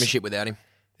won a premiership without him.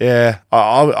 Yeah.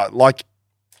 I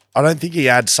don't think he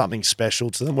adds something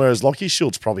special to them, whereas Lockie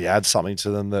Schultz probably adds something to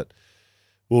them that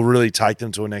will really take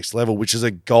them to a next level, which is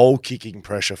a goal-kicking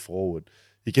pressure forward.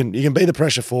 You can be the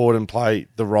pressure forward and play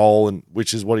the role, and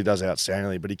which is what he does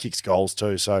outstandingly, but he kicks goals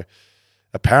too. So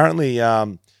apparently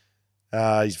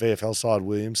his VFL side,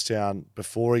 Williamstown,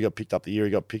 before he got picked up the year he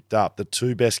got picked up, the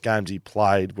 2 best games he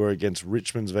played were against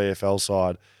Richmond's VFL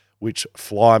side, which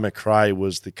Fly McRae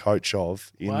was the coach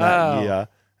of in that year,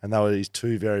 and they were his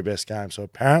 2 very best games. So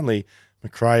apparently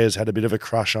McRae has had a bit of a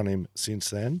crush on him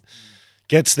since then.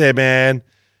 Gets there, man.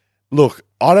 Look,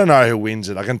 I don't know who wins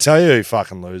it. I can tell you who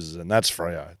fucking loses it, and that's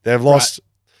Freo. They've lost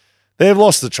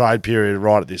the trade period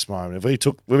right at this moment.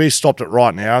 If we stopped it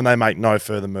right now and they make no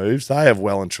further moves, they have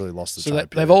well and truly lost the trade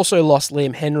period. They've also lost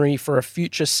Liam Henry for a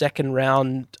future second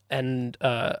round and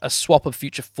a swap of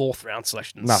future fourth round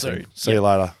selections. Nothing. So, See you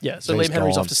later. Yeah, so He's Liam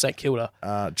Henry's gone. off to St Kilda.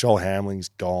 Joel Hamling's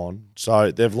gone.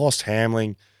 So they've lost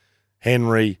Hamling,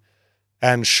 Henry,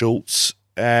 and Schultz,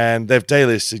 and they've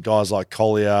delisted guys like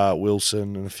Collier,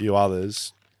 Wilson, and a few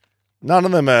others. None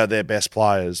of them are their best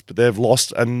players, but they've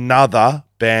lost another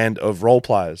band of role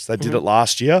players. They did it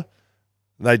last year.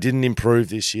 They didn't improve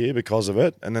this year because of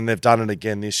it, and then they've done it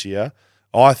again this year.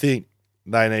 I think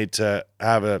they need to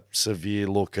have a severe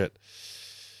look at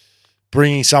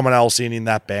bringing someone else in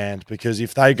that band, because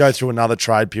if they go through another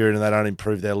trade period and they don't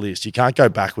improve their list, you can't go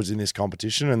backwards in this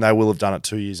competition, and they will have done it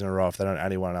 2 years in a row if they don't add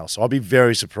anyone else. So I'd be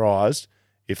very surprised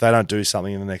if they don't do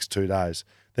something in the next 2 days.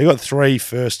 They've got 3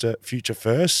 future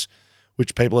firsts,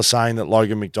 which people are saying that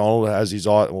Logan McDonald has his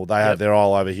eye, or they have their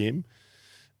eye over him.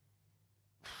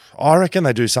 I reckon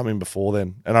they do something before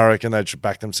then, and I reckon they should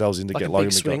back themselves in to Like get a Logan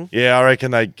big McDonald. swing? Yeah, I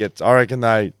reckon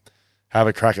they have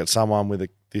a crack at someone with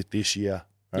this year.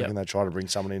 I reckon they try to bring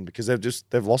someone in because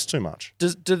they've lost too much.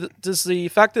 Does the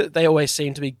fact that they always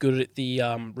seem to be good at the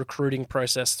recruiting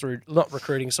process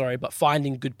but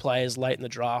finding good players late in the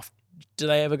draft, do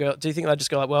you think they just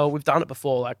go like, well, we've done it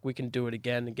before, like we can do it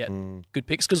again and get good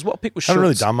picks? Because what pick was Schultz? Haven't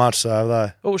really done much, so have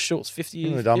they? What was Schultz? 50 years?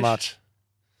 Haven't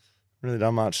really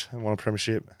done much. Haven't won a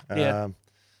premiership.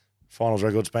 Finals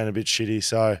record's been a bit shitty,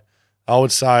 so I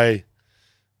would say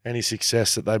any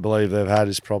success that they believe they've had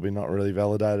is probably not really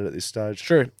validated at this stage.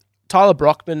 True. Tyler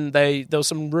Brockman, there was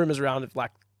some rumours around of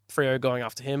like Freo going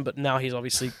after him, but now he's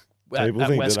obviously at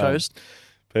West Coast.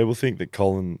 People think that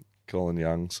Colin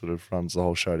Young sort of runs the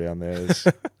whole show down there,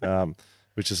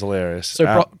 which is hilarious.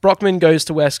 So Brockman goes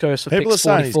to West Coast for people picks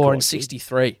are saying he's 44 quite and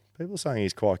 63. People are saying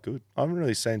he's quite good. I haven't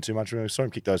really seen too much of him. I saw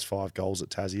him kick those 5 goals at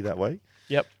Tassie that week.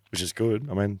 Yep. Which is good.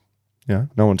 I mean,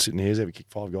 no one sitting here has ever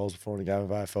kicked 5 goals before in a game of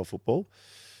AFL football.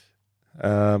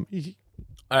 I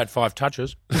had 5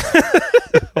 touches.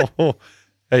 How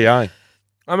you going?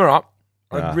 I'm all right.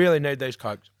 I really need these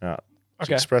Cokes. Yeah.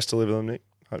 Okay. Express deliver them, Nick.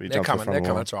 Hope you They're jump to the coming. front They're of the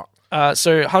coming. line. That's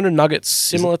right. So 100 nuggets,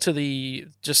 similar to the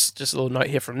just a little note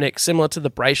here from Nick, similar to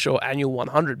the Brayshaw annual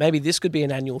 100. Maybe this could be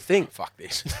an annual thing. Fuck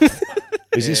this.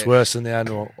 Is this worse than the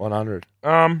annual 100?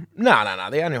 No.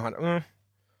 The annual 100.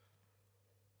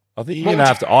 I think you're going to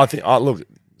have to. Look,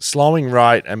 slowing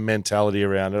rate and mentality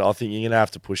around it. I think you're going to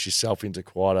have to push yourself into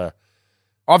quite a.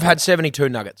 I've had 72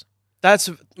 nuggets. That is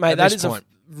this a point.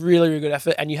 really, really good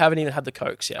effort, and you haven't even had the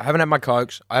Cokes yet. I haven't had my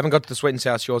Cokes. I haven't got to the sweet and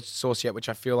sour sauce yet, which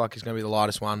I feel like is going to be the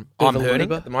lightest one. Bit I'm of a hurting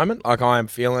Luba. at the moment. Like I'm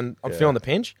feeling the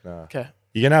pinch. No. Okay.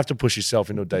 You're going to have to push yourself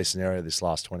into a decent area this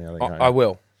last 20, I think. I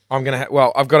will. I'm going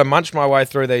to. I've got to munch my way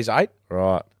through these 8,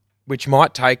 Right. which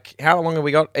might take. How long have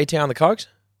we got? ET on the Cokes?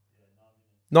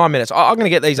 9 minutes. I'm going to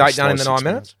get these 8 done in the 9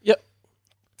 minutes, Yep.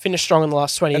 Finish strong in the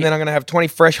last 20. and then I'm going to have 20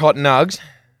 fresh hot nugs,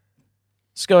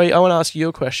 Scully, I want to ask you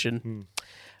a question.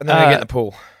 and then I'm going to get in the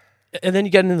pool. And then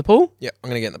you get in the pool? Yeah, I'm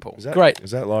going to get in the pool. Is that, Great.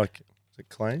 Is that like, is it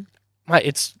clean?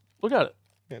 Mate, look at it.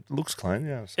 Yeah, it looks clean,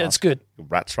 yeah. Yeah, it's good.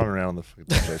 Rats running around on the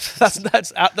beach.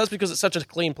 That's because it's such a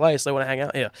clean place. They want to hang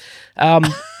out here.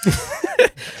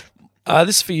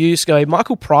 This is for you, Scully.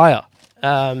 Michael Pryor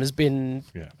has been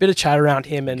a bit of chat around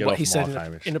him and Get what off he said my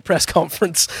Hamish. in a press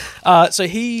conference. So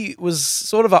he was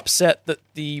sort of upset that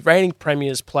the reigning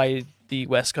premiers played the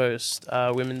West Coast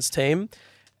women's team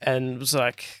and was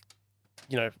like,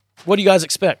 what do you guys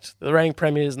expect? The reigning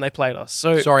premiers and they played us.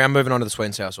 So Sorry, I'm moving on to the sweet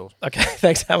and sour sauce. okay,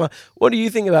 thanks, Hammer. What do you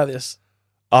think about this?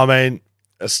 I mean,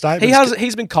 a statement.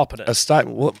 He's been copping it. A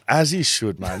statement. Well, as he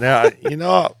should, mate. Now,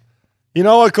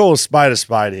 I call a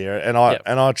spade here, and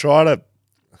I try to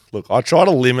look. I try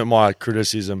to limit my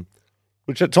criticism,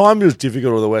 which at times is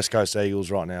difficult with the West Coast Eagles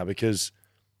right now because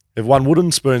they've won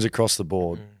wooden spoons across the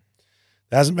board.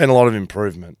 There hasn't been a lot of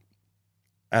improvement,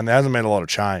 and there hasn't been a lot of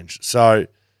change. So,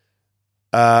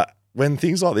 when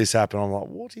things like this happen, I'm like,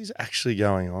 what is actually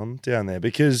going on down there?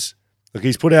 Because look,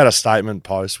 he's put out a statement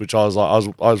post, which I was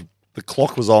like, the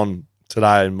clock was on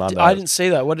today and Monday. I didn't see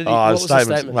that. What did he? What was the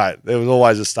statement? Mate, there was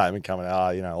always a statement coming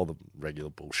out. All the regular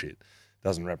bullshit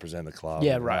doesn't represent the club.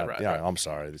 Yeah, right. I'm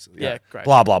sorry. Yeah, great.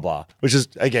 Blah blah blah. Which is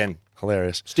again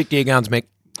hilarious. Stick to your guns, Mick.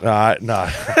 No.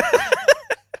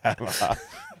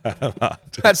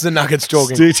 That's the Nuggets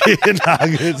talking. Stick to your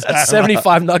nuggets. That's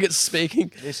 75 Nuggets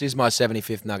speaking. This is my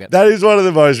 75th nugget. That is one of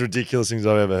the most ridiculous things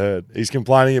I've ever heard. He's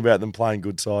complaining about them playing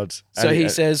good sides. So he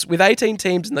says, with 18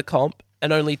 teams in the comp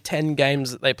and only 10 games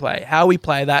that they play, how we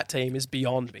play that team is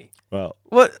beyond me. Well,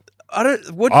 What do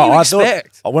you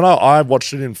expect? When I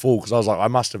watched it in full, because I was like, I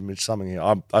must have missed something here.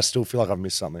 I still feel like I've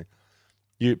missed something.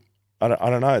 I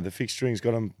don't know. The fixturing's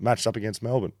got them matched up against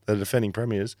Melbourne. They're defending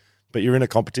premiers, but you're in a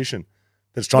competition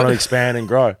that's trying to expand and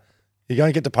grow. You're going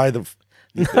to get to pay the.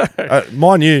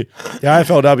 Mind you, the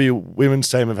AFLW women's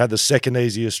team have had the second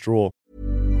easiest draw.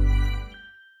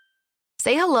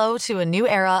 Say hello to a new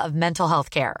era of mental health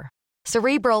care.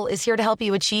 Cerebral is here to help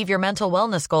you achieve your mental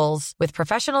wellness goals with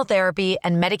professional therapy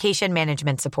and medication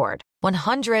management support.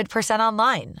 100%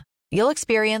 online. You'll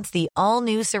experience the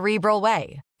all-new Cerebral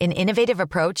Way, an innovative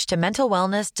approach to mental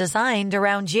wellness designed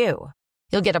around you.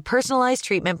 You'll get a personalized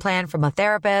treatment plan from a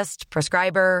therapist,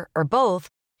 prescriber, or both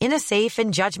in a safe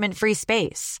and judgment-free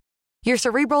space. Your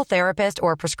Cerebral therapist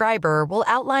or prescriber will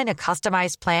outline a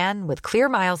customized plan with clear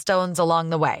milestones along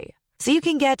the way, so you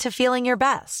can get to feeling your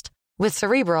best. With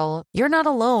Cerebral, you're not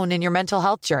alone in your mental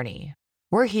health journey.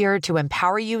 We're here to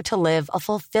empower you to live a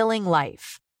fulfilling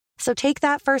life. So take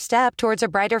that first step towards a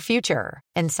brighter future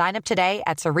and sign up today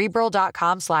at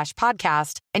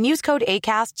Cerebral.com/podcast and use code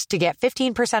ACAST to get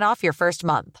 15% off your first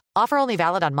month. Offer only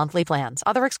valid on monthly plans.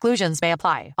 Other exclusions may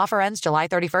apply. Offer ends July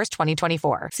 31st,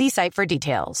 2024. See site for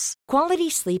details.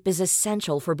 Quality sleep is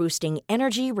essential for boosting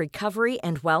energy, recovery,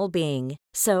 and well-being.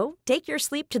 So, take your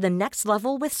sleep to the next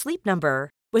level with Sleep Number.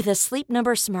 With a Sleep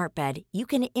Number smart bed, you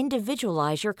can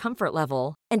individualize your comfort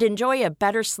level and enjoy a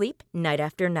better sleep night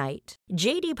after night.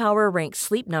 JD Power ranks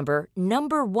Sleep Number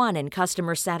number 1 in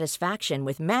customer satisfaction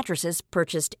with mattresses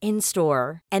purchased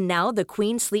in-store. And now the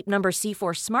Queen Sleep Number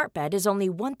C4 smart bed is only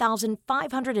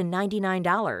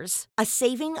 $1,599, a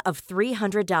saving of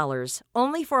 $300,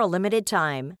 only for a limited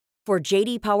time. For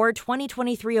JD Power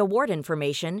 2023 award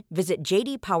information, visit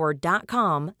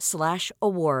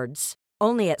jdpower.com/awards.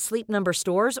 Only at Sleep Number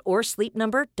stores or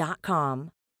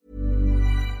sleepnumber.com.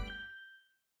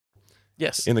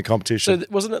 Yes. in the competition. So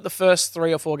wasn't it the first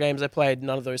 3 or 4 games they played,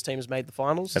 none of those teams made the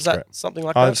finals? That's Is that correct. something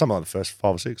like that? Something like the first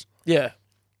 5 or 6. Yeah.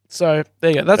 So there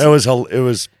you go. That was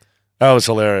hilarious.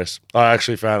 I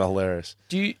actually found it hilarious.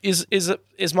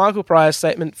 Is Michael Pryor's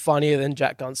statement funnier than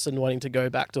Jack Gunston wanting to go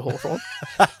back to Hawthorn?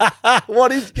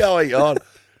 What is going on?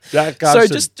 Jack Gunston.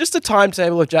 So just a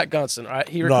timetable of Jack Gunston, right?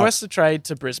 He requests a trade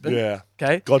to Brisbane. Yeah.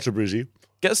 Okay. Got to Brizzy.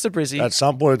 Gets to Brizzy. At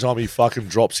some point in time, he fucking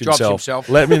drops himself. himself.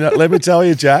 Let me tell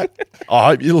you, Jack. I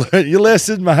hope you learned your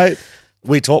lesson, mate.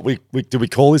 We did we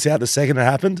call this out the second it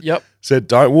happened? Yep. Said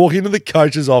don't walk into the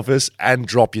coach's office and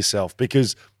drop yourself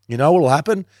because you know what'll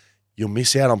happen? You'll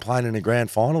miss out on playing in a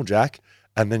grand final, Jack,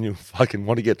 and then you fucking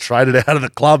want to get traded out of the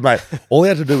club, mate. All he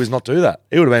had to do was not do that.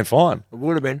 It would have been fine. It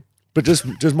would have been. But just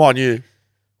mind you,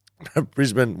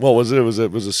 Brisbane. What was it? It was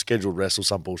a scheduled rest or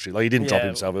some bullshit. Like he didn't drop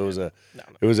himself. It was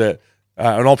an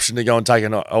option to go and take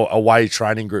an away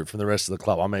training group from the rest of the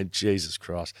club. I mean, Jesus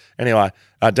Christ. Anyway,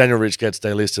 Daniel Rich gets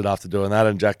delisted after doing that,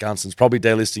 and Jack Gunston's probably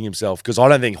delisting himself because I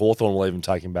don't think Hawthorn will even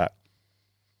take him back.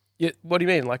 Yeah, what do you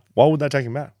mean? Like, why would they take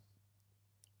him back?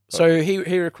 So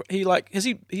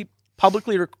he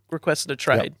publicly requested a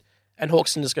trade, and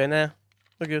Hawkston just go, nah,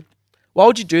 we're good. Why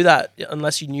would you do that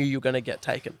unless you knew you were going to get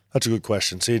taken? That's a good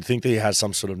question. So you'd think that he has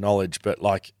some sort of knowledge, but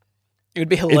like, it would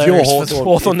be hilarious for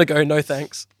Hawthorn to go, no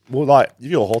thanks. Well, like if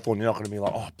you're Hawthorn, you're not going to be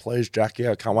like, oh, please, Jack,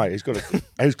 yeah, I can't wait.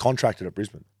 He's contracted at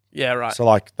Brisbane. Yeah, right. So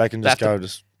like they can just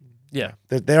yeah.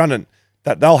 They're under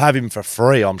that they'll have him for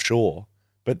free, I'm sure.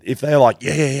 But if they're like,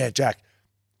 yeah, Jack,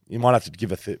 you might have to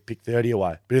give pick 30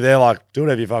 away. But if they're like, do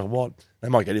whatever you fucking want, they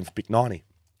might get him for pick 90.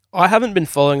 I haven't been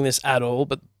following this at all,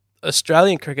 but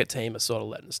Australian cricket team are sort of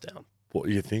letting us down. What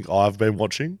do you think I've been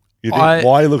watching? Why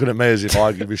are you looking at me as if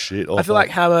I give a shit? I feel like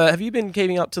have you been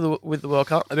keeping up with the World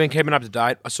Cup? I've been keeping up to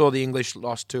date. I saw the English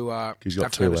lost to He's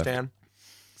got 2 left.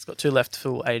 It's got 2 left to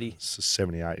fill 80. It's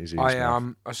 78 is his.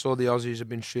 I saw the Aussies have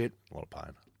been shit. A lot of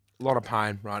pain. A lot of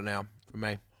pain right now for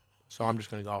me. So I'm just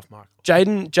going to go off mark.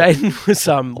 Jaden was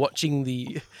watching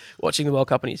the World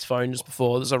Cup on his phone just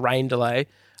before. There's a rain delay.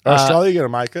 Are Australia going to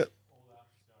make it?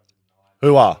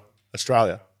 Who are?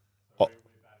 Australia.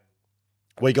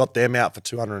 We got them out for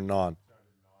 209.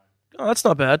 Oh, that's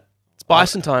not bad. It's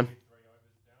Bison time.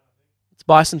 It's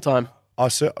Bison time.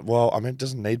 It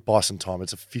doesn't need Bison time.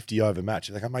 It's a 50-over match.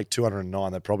 If they can make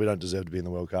 209, they probably don't deserve to be in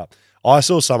the World Cup. I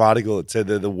saw some article that said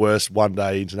they're the worst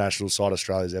one-day international side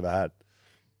Australia's ever had.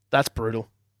 That's brutal.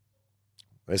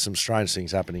 There's some strange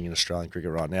things happening in Australian cricket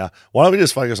right now. Why don't we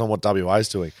just focus on what WA is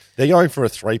doing? They're going for a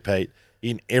 3-peat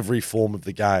in every form of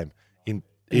the game.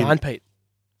 9-peat.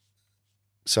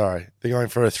 Sorry, they're going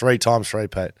for a 3 times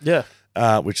 3-peat. Yeah.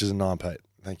 Which is a 9-peat.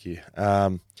 Thank you.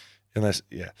 So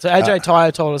AJ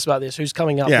Tyre told us about this, who's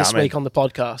coming up this week on the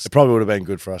podcast. It probably would have been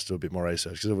good for us to do a bit more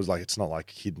research because it was like it's not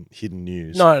like hidden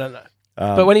news. No.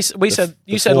 But when you said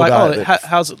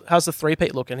how's the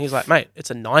 3-peat looking? He's like, mate,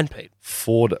 it's a 9-peat.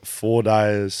 4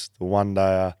 days, the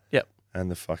 1-dayer, yep, and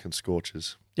the fucking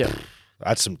Scorchers. Yep,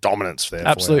 that's some dominance there.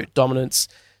 Absolute dominance.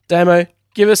 Damo,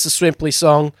 give us a Swimply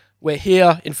song. We're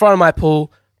here in front of my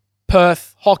pool,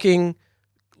 Perth, Hocking.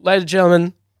 Ladies and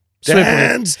gentlemen,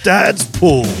 Swimply. Dad's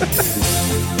pool.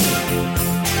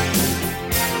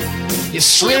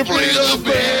 It's Swimply the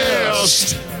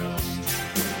best.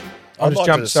 I'm just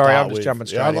jumping straight I'd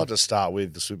in. like to start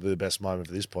with the best moment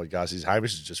for this podcast is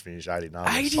Hamish has just finished 80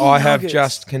 nuggets. 80 I have nuggets.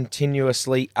 just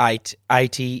continuously ate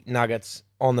 80 nuggets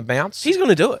on the bounce. He's going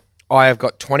to do it. I have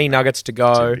got 20 nuggets to He's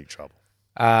go. in big trouble.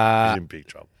 He's in big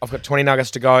trouble. I've got 20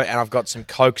 nuggets to go, and I've got some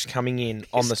Cokes coming in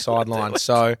on the sideline.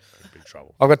 So In big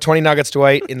trouble. I've got 20 nuggets to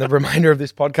eat in the remainder of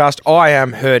this podcast. I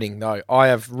am hurting, though. I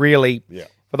have really,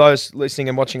 for those listening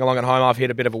and watching along at home, I've hit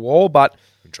a bit of a wall, but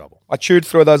In trouble. I chewed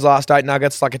through those last 8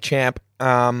 nuggets like a champ.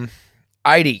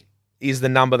 80 is the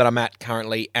number that I'm at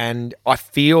currently, and I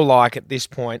feel like at this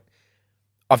point,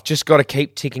 I've just got to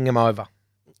keep ticking them over.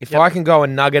 If I can go a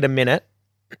nugget a minute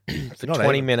for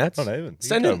 20 minutes, Not even.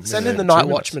 Send in the night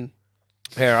watchman.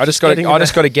 Yeah, I just got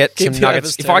to get some Keep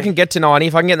nuggets. If I turning. can get to 90,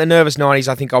 if I can get the nervous 90s,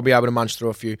 I think I'll be able to munch through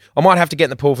a few. I might have to get in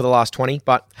the pool for the last 20,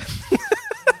 but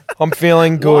I'm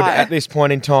feeling good Why? at this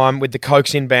point in time with the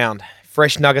Cokes inbound.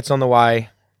 Fresh nuggets on the way.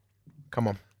 Come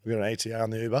on. We got an ATA on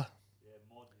the Uber.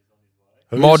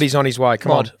 Mod is on his way. Come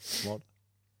Mod. Mod.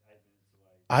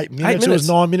 8 minutes. It was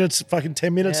 9 minutes, fucking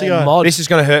 10 minutes ago. on. Mod. This is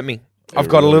going to hurt me. I've It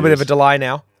got a little really bit of is. a delay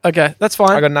now. Okay, that's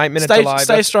fine. I got an 8 minute stay, delay.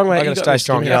 Stay but strong, mate. I'm going You to got stay this.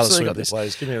 strong. You Give me another absolutely shrimp, got this.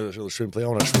 please. Give me a little shrimp, please. I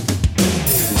want a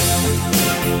shrimp.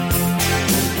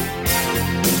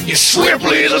 You're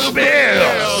simply the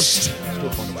best.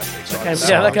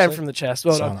 That came from the chest.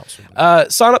 Well Sign done. up,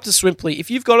 Swimply. Sign up to Swimply. If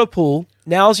you've got a pool,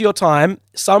 now's your time.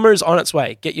 Summer is on its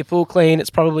way. Get your pool clean. It's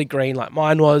probably green like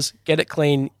mine was. Get it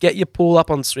clean. Get your pool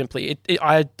up on Swimply.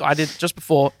 I did just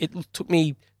before. It took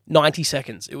me 90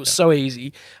 seconds. It was so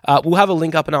easy. We'll have a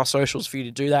link up in our socials for you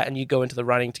to do that, and you go into the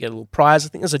running to get a little prize. I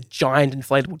think there's a giant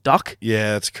inflatable duck.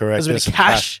 Yeah, that's correct. There's a bit of some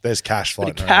cash. There's cash Bit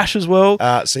floating of cash as well.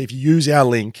 So if you use our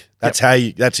link, that's how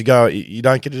you go. You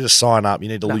don't get to just sign up. You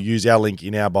need to use our link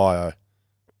in our bio,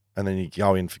 and then you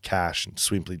go in for cash and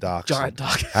Swimply ducks. Giant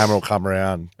duck. Hammer will come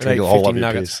around, And drink eat a whole lot 50 of your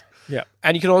nuggets. piss. Yeah,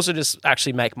 and you can also just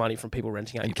actually make money from people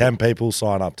renting out. And your pool. can people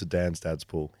sign up to Dan's dad's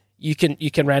pool? You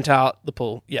can rent out the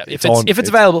pool. Yeah, if on- it's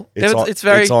available. It's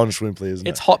on Swimply, isn't it?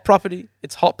 It's hot property.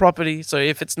 It's hot property. So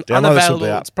if it's Download the unavailable, Swimply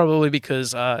app. it's probably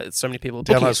because it's so many people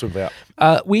booking Download it. Swimply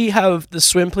out We have the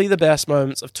Swimply the best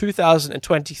moments of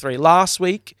 2023. Last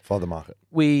week for the market.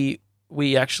 we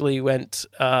actually went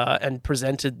and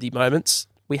presented the moments.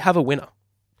 We have a winner.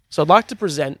 So I'd like to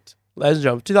present, ladies and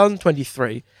gentlemen,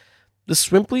 2023, the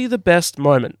Swimply the best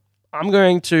moment. I'm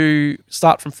going to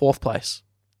start from fourth place.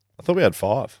 I thought we had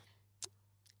 5.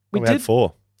 We We had did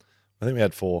 4. I think we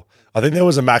had 4. I think there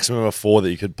was a maximum of 4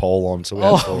 that you could poll on. So we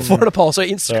had 4. for a poll. So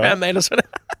Instagram Alright. made us. Who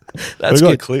That's got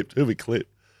good. clipped? Who we clipped?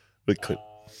 We clipped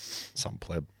some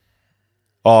pleb.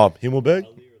 Oh, Himmelberg?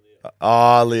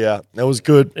 Leah. That was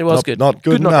good. It was Not- good. Not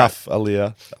good Good, not enough,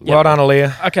 Aaliyah. Well done,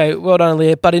 Aaliyah. Okay, well done,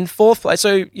 Leah. But in fourth place,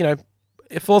 so,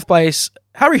 in fourth place,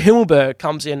 Harry Himmelberg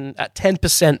comes in at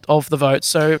 10% of the vote.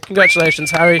 So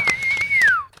congratulations, Harry.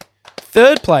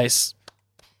 Third place,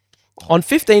 on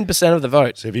 15% of the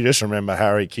vote. So if you just remember,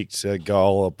 Harry kicked a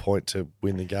goal, a point to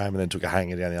win the game, and then took a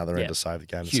hanger down the other Yeah. end to save the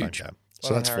game. The Huge. same game. Well So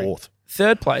done, that's Harry. 4th.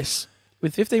 Third place,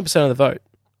 with 15% of the vote,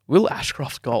 Will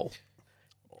Ashcroft's goal.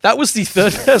 That was the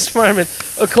third best moment,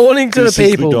 according to This the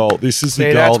is people. the goal. This is the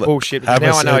See, goal. that's that bullshit. Because Hammer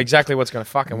now I know said- exactly what's going to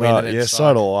fucking win. No, and yeah, it's,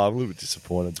 so do I. I'm a little bit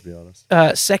disappointed, to be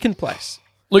honest. Second place,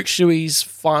 Luke Shuey's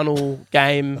final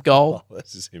game goal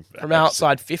This is embarrassing. from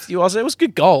outside 50, was it? It was a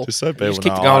good goal. Just so people Just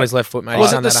kicked the know, goal on his left foot, mate. Was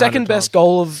He's it done the that second 100 best times.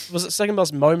 goal of? Was it the second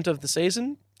best moment of the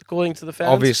season, according to the fans?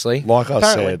 Obviously. Like I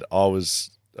Apparently. said, I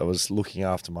was looking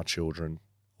after my children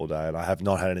all day, and I have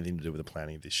not had anything to do with the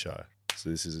planning of this show. So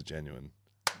this is a genuine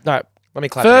Let No. me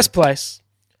clap. First place,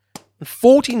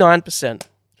 49%.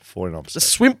 49%. The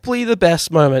Swimply the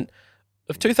best moment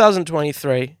of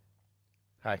 2023.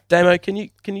 Hey. Damo, can you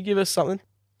give us something?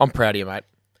 I'm proud of you, mate.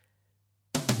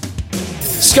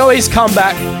 Scully's come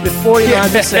back with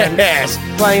 49%. Yes.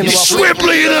 Playing in the You're Waffle.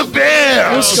 simply the Will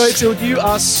best. Schofield, you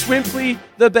are Swimply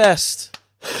the best.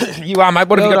 You are, mate.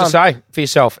 What have you Well got to say for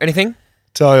yourself? Anything?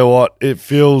 Tell you what, it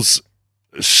feels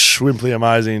Swimply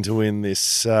amazing to win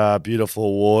this beautiful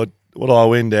award. What do I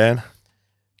win, Dan?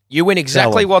 You win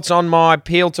exactly Tell 'em. what's on my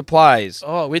peel to plays.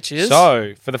 Oh, which is?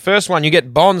 So, for the first one, you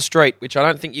get Bond Street, which I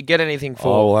don't think you get anything I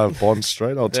for. will have Bond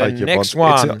Street. I'll The take your next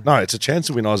Bond. one. It's a chance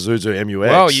to win Isuzu MUX.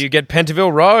 Well, you get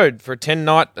Pentaville Road for a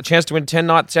chance to win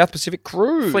 10-night South Pacific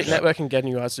cruise. Fleet Network and getting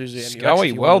you Isuzu MUX. Scully,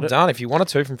 if you well wanted it. done. If you wanted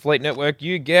to from Fleet Network,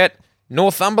 you get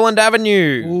Northumberland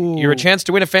Avenue. Ooh. You're a chance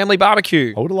to win a family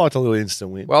barbecue. I would have liked a little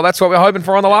instant win. Well, that's what we're hoping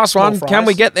for on the last one. fries. Can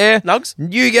we get there? Nugs?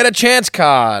 You get a chance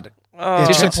card. Oh,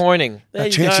 Disappointing. there a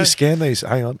you chance go. you scan these.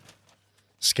 Hang on.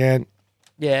 Scan.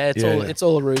 Yeah, Yeah. it's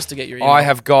all a ruse to get your email. I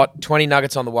have got 20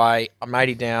 nuggets on the way. I'm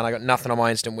 80 down. I got nothing on my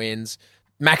instant wins.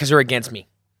 Maccas are against me.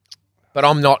 But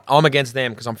I'm not. I'm against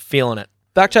them because I'm feeling it.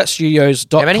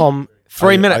 Backchatstudios.com.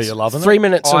 3 Are minutes. you loving it? 3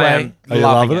 minutes I away. am Are you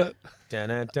loving loving it.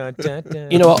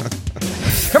 it? You know what?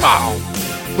 Come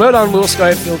on. Well done, Will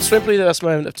Schofield. Swimply the best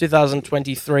moment of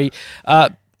 2023.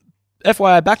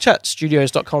 FYI,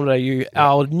 backchatstudios.com.au,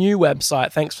 our new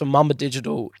website, thanks for Mumba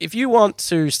Digital. If you want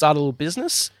to start a little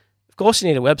business, of course you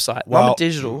need a website. Well, Mumba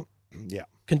Digital Yeah.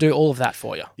 can do all of that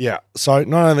for you. Yeah. So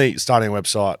not only starting a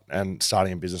website and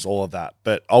starting a business, all of that,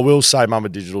 but I will say Mama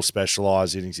Digital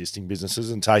specialise in existing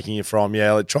businesses and taking you from,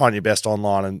 trying your best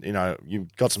online and,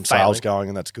 you've got some sales going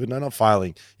and that's good. No, not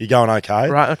failing. You're going okay.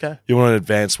 Right, okay. You want to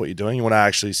advance what you're doing. You want to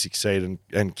actually succeed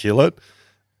and kill it.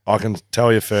 I can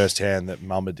tell you firsthand that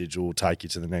Mama Digital will take you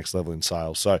to the next level in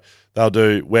sales. So they'll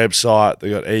do website,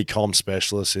 they've got e-com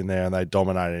specialists in there and they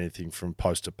dominate anything from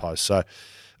post to post. So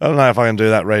I don't know if I can do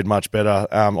that read much better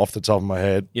off the top of my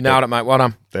head. You nailed it, mate. Well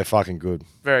done. They're fucking good.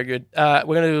 Very good. We're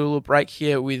going to do a little break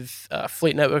here with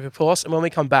Fleet Network, of course. And when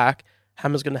we come back,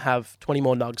 Hammer's going to have 20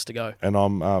 more nugs to go. And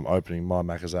I'm opening my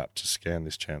Macca's app to scan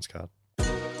this chance card.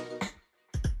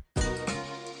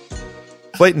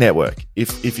 Fleet Network,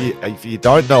 if you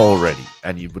don't know already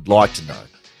and you would like to know,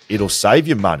 it'll save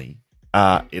you money,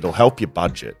 it'll help your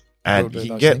budget, and you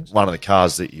can get one of the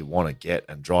cars that you want to get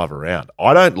and drive around.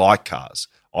 I don't like cars.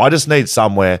 I just need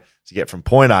somewhere to get from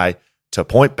point A to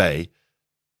point B.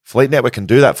 Fleet Network can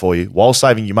do that for you while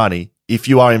saving you money if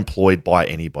you are employed by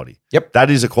anybody. Yep. That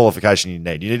is a qualification you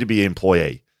need. You need to be an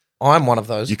employee. I'm one of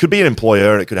those. You could be an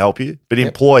employer and it could help you, but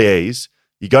employees,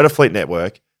 you go to Fleet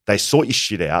Network, they sort your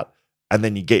shit out, and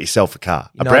then you get yourself a car,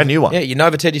 brand new one. Yeah, you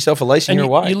Novated yourself a lease and you're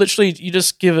away. You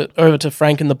just give it over to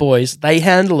Frank and the boys. They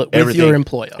handle it with your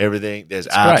employer. Everything. There's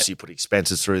apps. You put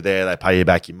expenses through there. They pay you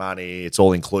back your money. It's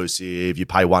all inclusive. You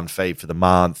pay one fee for the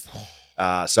month.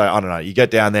 So I don't know. You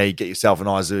get down there. You get yourself an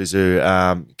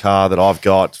Isuzu car that I've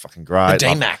got. It's fucking great. The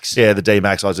D-Max. The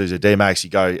D-Max, Isuzu D-Max. You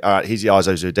go, all right, here's your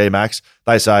Isuzu D-Max.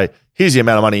 They say, here's the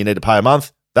amount of money you need to pay a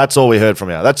month. That's all we heard from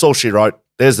you. That's all she wrote.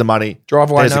 There's the money. Drive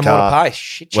away, there's no the car. more to pay.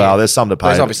 Shit, well, there's some to pay.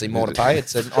 There's obviously more to pay.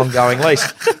 It's an ongoing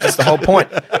lease. That's the whole point.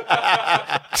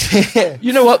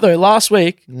 You know what, though? Last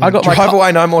week, I got my Drive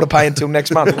away, no more to pay until next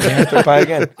month. You have to pay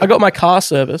again. I got my car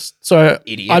serviced, so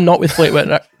I'm not with Fleet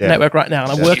Network right now,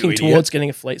 and I'm working towards getting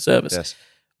a fleet service. Yes.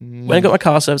 When I got my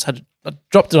car service, I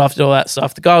dropped it off, did all that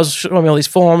stuff. The guy was showing me all these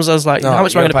forms. I was like, how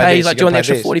much am I going to pay? He's like, doing the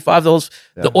extra $45.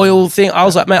 The oil thing. I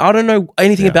was like, man, I don't know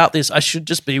anything about this. I should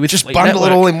just be with Fleet bundle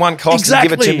Network. it all in one cost and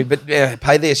give it to me. But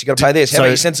pay this. You got to pay this. How So- about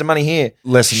you send some money here?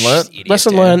 Lesson learned.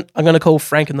 Lesson learned. I'm going to call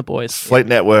Frank and the boys.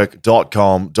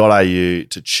 Fleetnetwork.com.au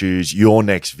to choose your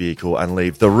next vehicle and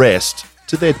leave the rest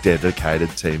to their dedicated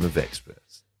team of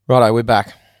experts. Righto, we're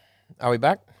back. Are we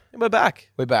back? We're back.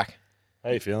 We're back. How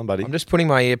you feeling, buddy? I'm just putting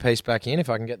my earpiece back in if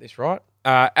I can get this right.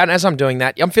 And as I'm doing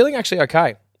that, I'm feeling actually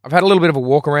okay. I've had a little bit of a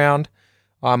walk around.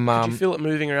 Did you feel it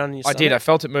moving around in your stomach? I did. I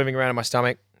felt it moving around in my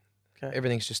stomach. Okay.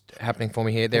 Everything's just happening for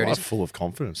me here. There it is. Full of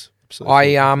confidence.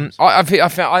 Absolutely.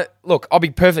 I'll be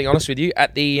perfectly honest with you.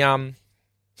 At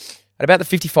about the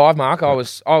 55 mark, I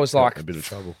was like a bit of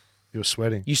trouble. You were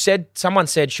sweating. Someone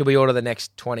said, should we order the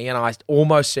next 20? And I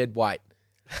almost said wait.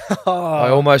 I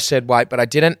almost said wait, but I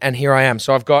didn't. And here I am.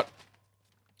 So I've got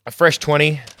a fresh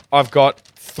 20. I've got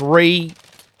 3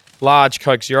 large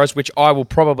Coke Zeros, which I will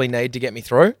probably need to get me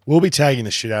through. We'll be tagging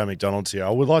the shit out of McDonald's here. I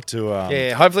would like to.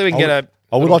 Hopefully we can get a.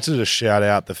 I would like to just shout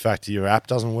out the fact that your app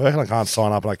doesn't work and I can't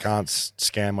sign up and I can't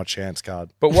scan my chance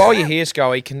card. But while you're here,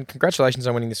 Scully, congratulations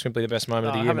on winning the Simply the Best Moment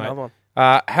of the Year, have mate. another one.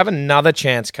 Have another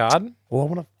chance card. Well, I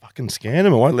want to fucking scan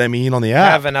them. It won't let me in on the app.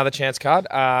 Have another chance card.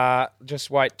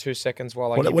 Just wait 2 seconds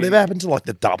while I give Whatever you. happened to like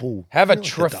the double? Have a You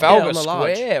know, like the double. Yeah, Trafalgar on the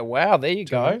large. Square. Wow, there you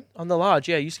go. On the large,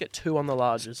 yeah. You used to get 2 on the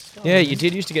larges. Yeah, you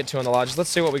did used to get 2 on the largest. Let's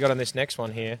see what we got on this next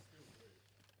one here.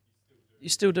 You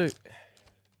still do.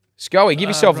 Scully, give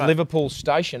yourself right. Liverpool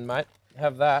Station, mate.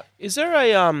 Have that. Is there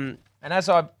a And as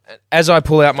I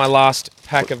pull out my last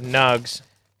pack of nugs,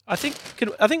 I think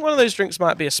one of those drinks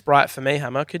might be a Sprite for me,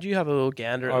 Hammer. Could you have a little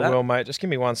gander at I that? will, mate. Just give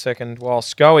me 1 second while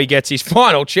Scully gets his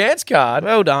final chance card.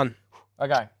 Well done.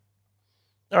 Okay.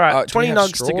 All right, Do we 20 have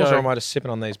nugs to straws, or am go. I just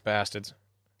sipping on these bastards?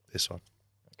 This one.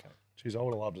 Okay. Jeez, I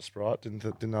would have loved a Sprite. Didn't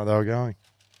know they were going.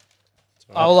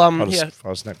 I'll I just, yeah. I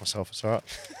just neck myself. It's all right.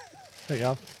 There you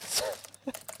go.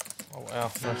 Oh,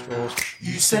 wow. No straws.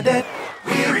 You said it,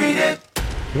 we read it.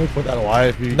 Can we put that away?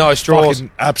 If you No straws.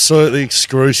 fucking absolutely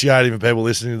excruciating for people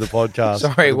listening to the podcast.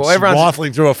 Sorry, well, Just everyone's-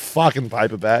 rifling through a fucking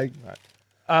paper bag.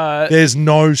 Uh, There's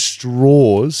no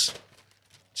straws.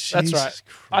 that's Jesus right. Christ.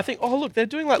 I think. Oh, look, they're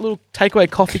doing like little takeaway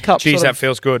coffee cups. Jeez, sort that of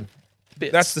feels good.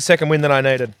 bits. That's the second win that I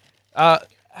needed.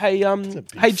 Hey,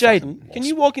 Jaden, can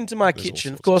you walk into my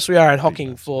kitchen? Of course, we are at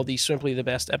Hocking for the Simply the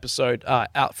Best episode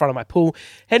out front of my pool.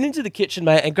 Head into the kitchen,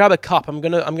 mate, and grab a cup. I'm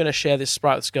gonna share this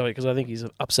Sprite with Scully because I think he's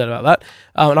upset about that.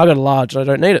 And I got a large, and I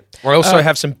don't need it. I also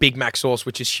have some Big Mac sauce,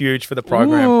 which is huge for the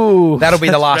program. Ooh, That'll be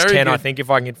the that's last very 10, I good. think, if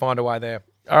I can find a way there.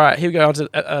 All right, here we go on to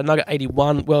Nugget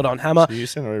 81. Well done, Hammer. So you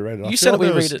said we read it. You said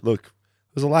we read it. Look,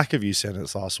 There's a lack of you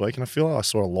sentence last week, and I feel like I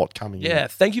saw a lot coming in. Yeah,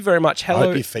 thank you very much. I Hello.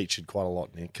 hope you featured quite a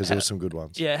lot, Nick, because there were some good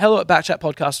ones. Yeah,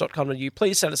 hello@backchatpodcast.com.au.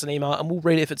 Please send us an email, and we'll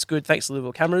read it if it's good. Thanks to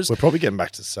Liverpool Cameras. We're probably getting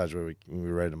back to the stage where we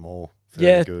read them all.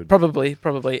 Yeah, good. probably.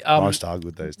 Most are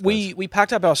good these days. We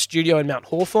packed up our studio in Mount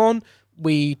Hawthorn.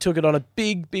 We took it on a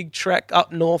big trek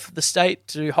up north of the state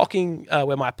to Hocking,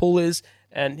 where my pool is.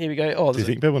 And here we go. Oh, do you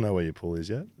think people know where your pool is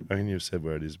yet? I mean, you've said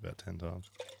where it is about 10 times.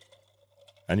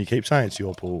 And you keep saying it's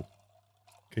your pool.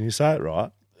 Can you say it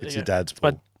right? It's your dad's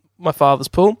pool. My father's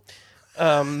pool.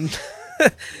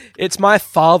 It's my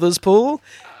father's pool.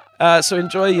 So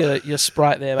enjoy your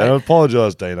Sprite there, mate. And I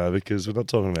apologise, Dino, because we're not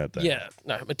talking about that. Yeah,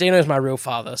 no, but Dino's my real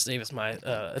father. Steve is my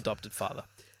adopted father.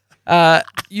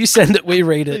 You send it, we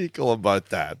read it. You call them both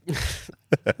dad.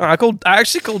 I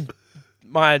actually called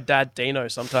my dad Dino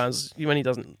sometimes when he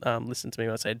doesn't listen to me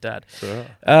when I say dad. Sure.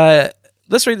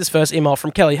 Let's read this first email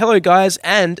from Kelly. Hello, guys,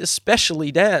 and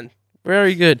especially Dan.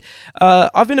 Very good.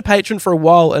 I've been a patron for a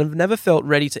while and have never felt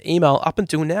ready to email up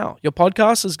until now. Your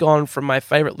podcast has gone from my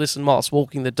favourite listen whilst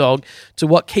walking the dog to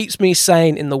what keeps me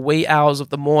sane in the wee hours of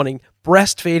the morning,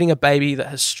 breastfeeding a baby that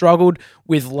has struggled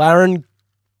with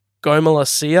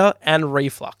laryngomalacia and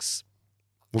reflux.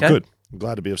 Well, Okay? good. I'm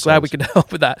glad to be of service. Glad we could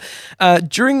help with that.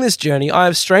 During this journey, I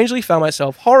have strangely found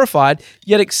myself horrified,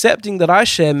 yet accepting that I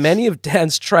share many of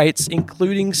Dan's traits,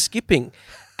 including skipping.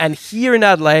 And here in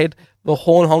Adelaide, the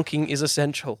horn honking is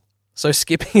essential. So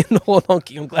skipping and horn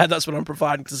honking, I'm glad that's what I'm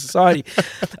providing to society.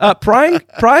 Prior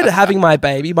to having my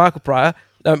baby, I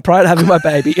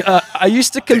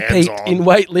used to compete in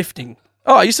weightlifting.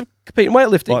 Oh, I used to compete in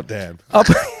weightlifting. What, Dan? Up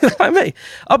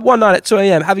one night at 2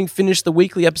 a.m, having finished the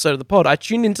weekly episode of the pod, I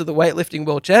tuned into the weightlifting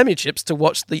world championships to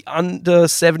watch the under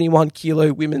 71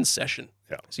 kilo women's session.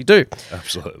 Yeah. As you do.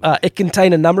 Absolutely. It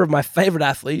contained a number of my favourite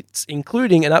athletes,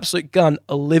 including an absolute gun,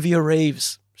 Olivia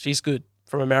Reeves. She's good,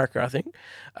 from America, I think.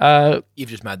 You've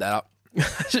just made that up.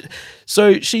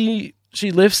 So she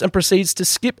lifts and proceeds to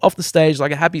skip off the stage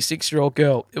like a happy 6-year-old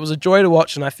girl. It was a joy to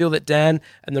watch, and I feel that Dan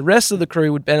and the rest of the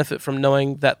crew would benefit from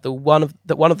knowing that one of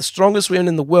the strongest women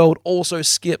in the world also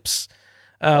skips.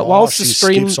 Whilst she the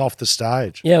stream skips off the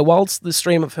stage. Yeah, whilst the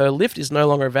stream of her lift is no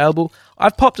longer available,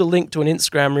 I've popped a link to an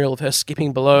Instagram reel of her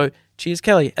skipping below. Cheers,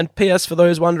 Kelly. And P.S. for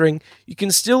those wondering, you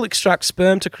can still extract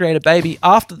sperm to create a baby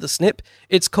after the snip.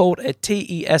 It's called a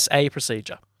TESA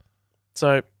procedure.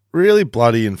 So Really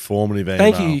bloody informative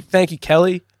email. thank you,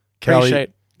 Kelly.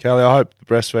 Appreciate. Kelly, I hope the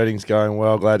breastfeeding's going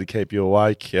well. Glad to keep you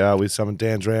awake with some of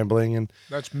Dan's rambling. And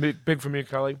That's big from you,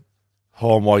 Kelly.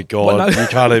 oh my God, you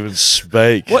can't even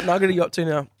speak. What nugget are you up to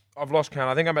now? I've lost count.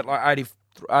 I think I'm at like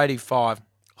 85.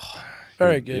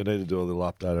 Very You good. need to do a little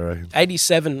update, I reckon.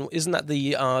 87, isn't that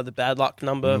the bad luck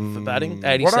number for batting?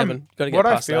 87. Got to get what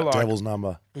I past feel that. like- Devil's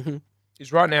number.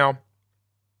 Is right now,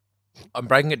 I'm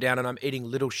breaking it down and I'm eating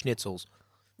little schnitzels.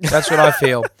 That's what I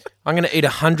feel. I'm going to eat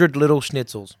 100 little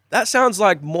schnitzels. That sounds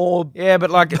like more. Yeah,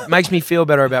 but like it makes me feel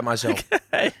better about myself.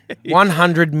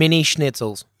 100 mini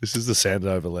schnitzels. This is the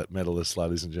Sandover medalist,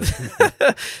 ladies and gentlemen.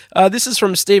 This is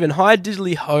from Stephen. Hi,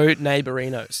 diddly ho,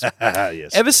 neighborinos.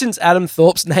 Yes. Ever since Adam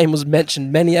Thorpe's name was mentioned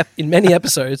in many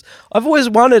episodes, I've always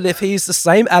wondered if he's the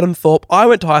same Adam Thorpe I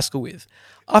went to high school with.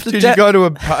 After Did you go to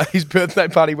his birthday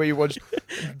party where you watched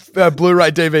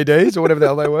Blu-ray DVDs or whatever the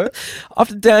hell they were?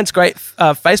 After Dan's great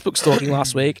Facebook stalking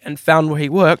last week and found where he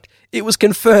worked, it was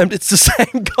confirmed it's the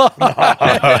same guy.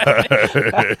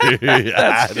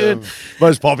 That's good.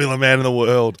 Most popular man in the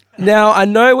world. Now, I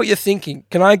know what you're thinking.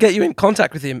 Can I get you in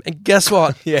contact with him? And guess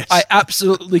what? Yes. I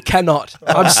absolutely cannot.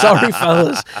 I'm sorry,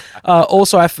 fellas.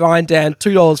 Also, I fined Dan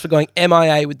 $2 for going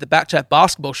MIA with the Backchat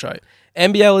basketball show.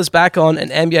 NBL is back on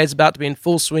and NBA is about to be in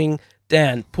full swing.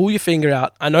 Dan, pull your finger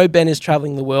out. I know Ben is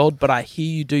traveling the world, but I hear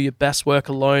you do your best work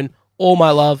alone. All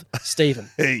my love, Stephen.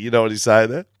 Hey, you know what he's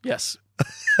saying there? Yes.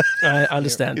 I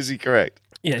understand. Is he correct?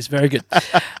 Yeah, it's very good.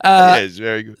 Yeah, it's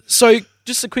very good. So,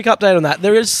 just a quick update on that.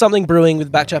 There is something brewing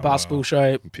with the Backchat basketball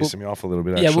show. Pissing me off a little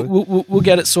bit, Yeah, actually. we'll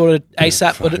get it sorted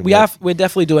ASAP. But fucking we're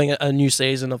definitely doing a new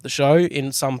season of the show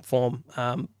in some form.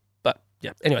 But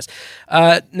yeah, anyways,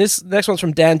 this next one's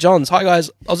from Dan Johns. Hi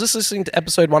guys, I was just listening to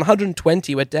episode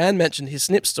 120 where Dan mentioned his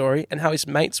snip story and how his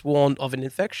mates warned of an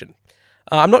infection.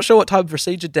 I'm not sure what type of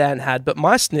procedure Dan had, but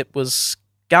my snip was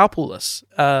scalpelless,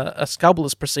 a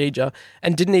scalpelless procedure,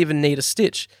 and didn't even need a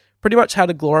stitch. Pretty much had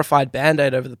a glorified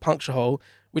Band-Aid over the puncture hole,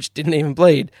 which didn't even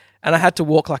bleed, and I had to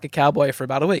walk like a cowboy for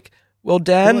about a week. Well,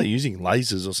 Dan, They're using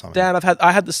lasers or something. Dan,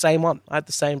 I had the same one. I had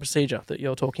the same procedure that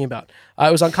you're talking about.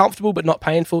 It was uncomfortable but not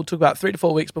painful. It took about 3 to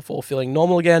 4 weeks before feeling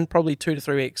normal again. Probably 2 to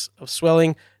 3 weeks of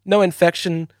swelling. No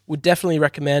infection. Would definitely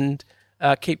recommend.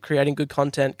 Keep creating good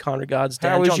content. Kind regards,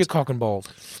 Dan How is Johnson. your cock and balls?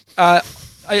 I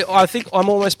I think I'm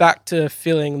almost back to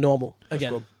feeling normal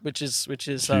again, which is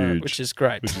Huge.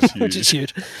 great, Which is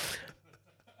huge.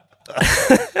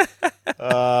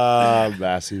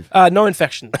 Massive. No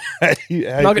infection.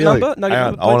 Nugget number. Nugget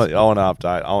number. I want to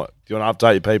update. Do you want to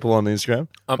update your people on Instagram?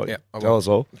 Yeah. Tell us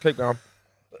all. Keep going.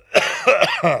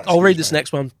 I'll read this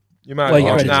next one. You may. Well, you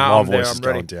ready? My I'm voice there. is I'm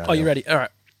ready. going down. Oh, you ready? All right.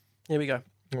 Here we go.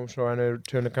 I'm sorry. I need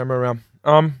to turn the camera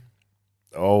around.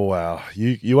 Oh wow,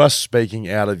 you are speaking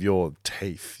out of your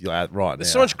teeth right now.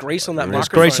 There's so much grease on that There's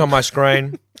microphone. grease on my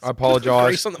screen. I apologise.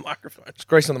 Grease on the microphone. It's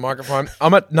grease on the microphone.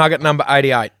 I'm at nugget number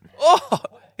 88. Oh,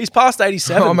 he's past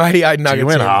 87. I'm 88 nuggets. You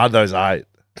went in. hard those 8.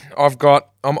 I'm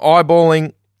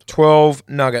eyeballing 12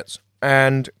 nuggets,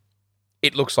 and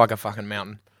it looks like a fucking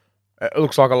mountain. It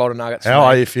looks like a lot of nuggets. How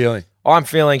are you feeling? I'm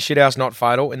feeling shithouse not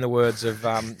fatal, in the words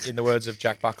of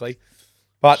Jack Buckley.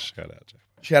 But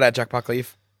shout out Jack Buckley.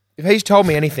 If he's told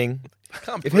me anything,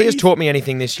 if he has taught me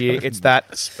anything this year, it's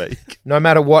that no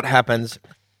matter what happens,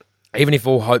 even if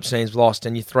all hope seems lost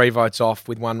and you're 3 votes off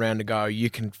with 1 round to go,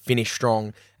 you can finish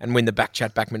strong and win the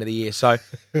Backchat Backman of the Year. So,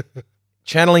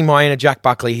 channeling my inner Jack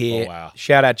Buckley here. Oh, wow.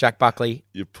 Shout out Jack Buckley.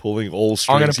 You're pulling all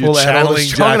strings. I'm going to pull out all the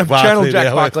channel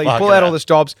Jack Buckley, pull out all the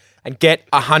stops, and get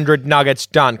 100 nuggets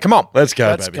done. Come on. Let's go,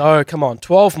 Let's baby. go. Come on.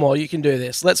 12 more. You can do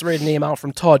this. Let's read an email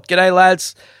from Todd. G'day,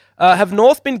 lads. Have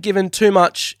North been given too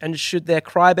much, and should their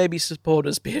crybaby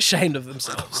supporters be ashamed of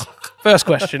themselves? First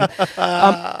question.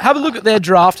 Have a look at their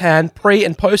draft hand, pre-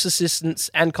 and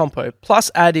post-assistants and compo. Plus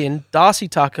add in Darcy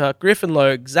Tucker, Griffin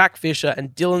Logue, Zach Fisher,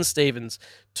 and Dylan Stevens,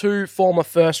 2 former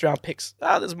first-round picks.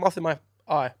 There's a moth in my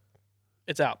eye.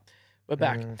 It's out. We're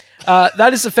back.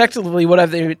 That is effectively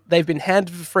what they've been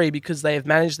handed for free because they have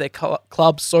managed their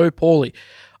club so poorly.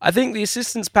 I think the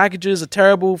assistance packages are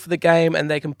terrible for the game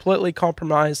and they completely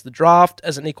compromise the draft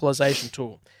as an equalisation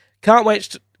tool. Can't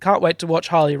wait to watch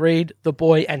Harley Reid, the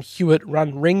boy, and Hewitt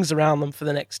run rings around them for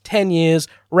the next 10 years.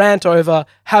 Rant over.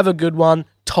 Have a good one.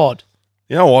 Todd.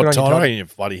 You know what, Good on you, Todd? I Todd. reckon you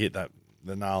bloody hit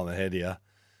the nail on the head here.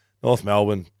 North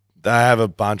Melbourne, they have a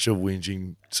bunch of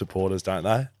whinging supporters, don't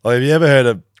they? Like, have you ever heard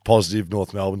a positive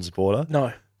North Melbourne supporter?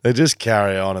 No. They just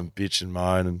carry on and bitch and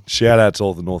moan, and shout out to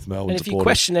all the North Melbourne And if you supporters.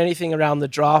 question anything around the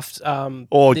draft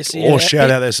Or this year,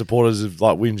 shout out their supporters of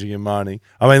like whinging and moaning.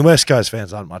 I mean, West Coast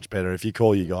fans aren't much better. If you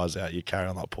call you guys out, you carry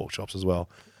on like pork chops as well.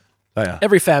 Don't you?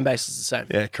 every fan base is the same.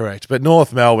 Yeah, correct. But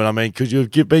North Melbourne, I mean, could you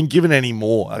have been given any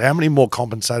more? How many more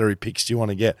compensatory picks do you want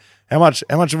to get? How much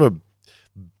of a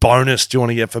bonus do you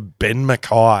want to get for Ben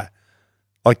Mackay?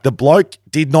 Like, the bloke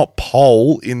did not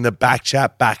poll in the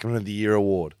Backchat Backman of the Year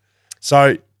award.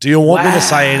 So, do you want me to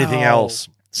say anything else?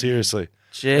 Seriously.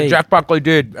 Gee. Jack Buckley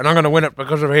did, and I'm going to win it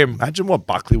because of him. Imagine what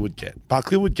Buckley would get.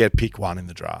 Buckley would get pick 1 in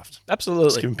the draft. Just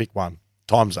Absolutely. give him pick 1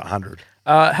 times 100.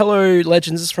 Hello,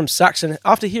 legends. This is from Saxon.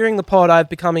 After hearing the pod, I've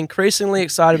become increasingly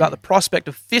excited about the prospect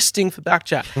of fisting for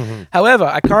Backchat. However,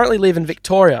 I currently live in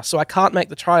Victoria, so I can't make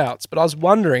the tryouts. But I was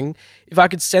wondering if I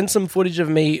could send some footage of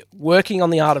me working on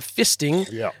the art of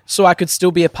fisting so I could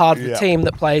still be a part of the team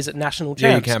that plays at national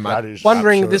champs. Yeah, you can, mate. That is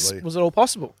Wondering absolutely- was it all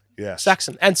possible? Yes.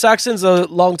 Saxon. And Saxon's a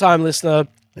long-time listener.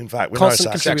 In fact, we know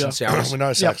Constant Saxon. contributor. We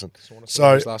know Saxon.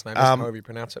 So his last name is however you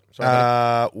pronounce it.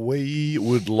 Sorry, we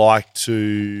would like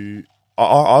to.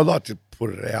 I'd like to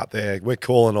put it out there. We're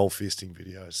calling all fisting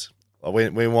videos.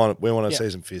 We want to see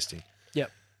some fisting. Yep.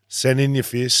 Send in your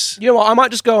fists. You know what? I might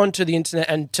just go onto the internet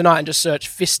and tonight and just search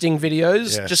fisting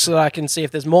videos Yes. just so that I can see if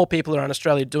there's more people around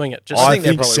Australia doing it. Just I think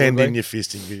there think probably send would be. in your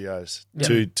fisting videos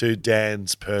Yep. to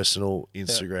Dan's personal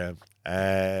Instagram,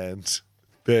 and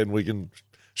then we can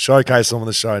showcase them on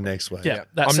the show next week. yeah,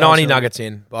 that I'm sounds 90 really- nuggets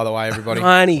in, by the way, everybody.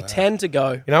 90, 10 to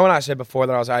go. You know when I said before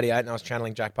that I was 88 and I was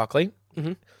channeling Jack Buckley?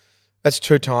 Mhm. That's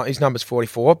 2 times. His number's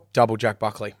 44, double Jack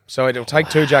Buckley. So it'll take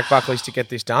 2 Jack Buckleys to get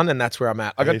this done, and that's where I'm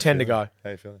at. I How got you 10 to feeling? go. How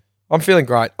you feeling? I'm feeling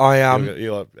great.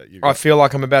 You I feel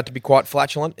like I'm about to be quite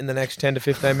flatulent in the next 10 to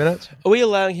 15 minutes. Are we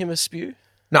allowing him a spew?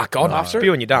 Nah, God, after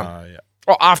spewing, you're done. yeah.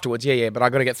 Oh, afterwards, yeah, but I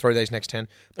got to get through these next 10.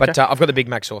 But I've got the Big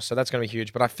Mac sauce, so that's going to be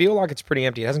huge. But I feel like it's pretty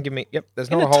empty. It hasn't given me. Yep, there's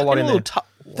not a whole lot in there.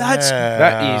 That's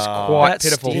That is quite That's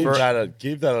pitiful. stingy. For,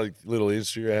 Give that a little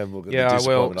Instagram look at Yeah, the I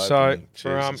will. disappointment So, opening.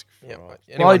 for, Jesus yeah, Christ.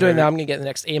 While you're doing that, I'm going to get the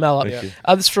next email up. Thank you.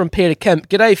 This is from Peter Kemp.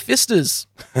 G'day, fisters.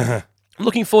 I'm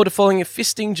looking forward to following a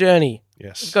fisting journey.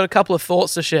 Yes. I've got a couple of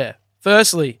thoughts to share.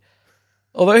 Firstly,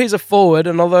 although he's a forward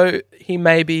and although he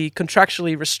may be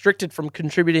contractually restricted from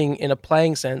contributing in a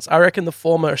playing sense, I reckon the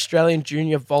former Australian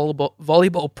junior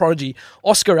volleyball prodigy,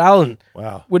 Oscar Allen,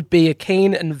 Wow. would be a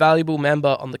keen and valuable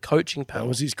member on the coaching That panel.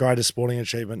 was his greatest sporting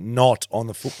achievement, not on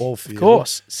the football field. Of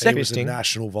course. He was a Fisting.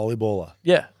 national volleyballer.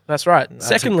 Yeah, that's right. That's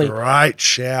Secondly, a great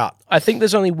shout. I think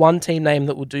there's only one team name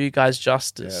that will do you guys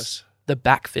justice. Yes. The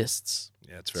Backfists.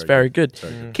 Yeah, it's It's very very good.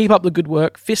 Very good. Keep up the good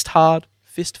work. Fist hard,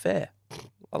 fist fair.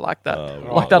 I like that. I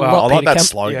like that a well, lot, I like Peter that Kemp.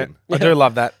 slogan. I do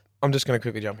love that. I'm just going to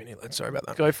quickly jump in here. Sorry about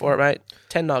that. Go for it, mate.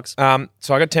 10 nugs.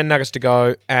 So I got 10 nuggets to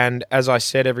go, and as I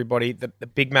said, everybody, the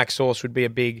Big Mac sauce would be a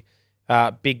big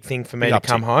thing for me Big to uptick.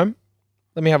 come home.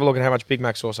 Let me have a look at how much Big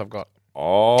Mac sauce I've got.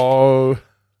 Oh,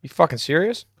 You fucking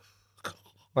serious?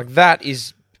 Like that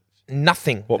is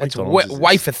nothing. What It's McDonald's is this?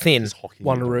 wafer thin it's hockey.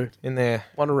 Wanneroo. in there.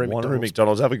 Wanneroo Wanneroo McDonald's.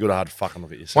 McDonald's. Have a good hard fucking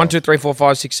look at yourself. 1, 2, 3, 4,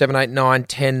 5, 6, 7, 8, 9,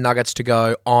 10 nuggets to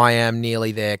go. I am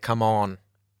nearly there. Come on.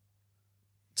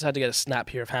 Just had to get a snap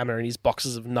here of Hammer and his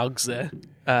boxes of nugs there.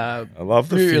 I love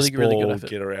the really, fistball really good effort.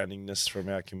 get-aroundingness from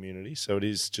our community. So it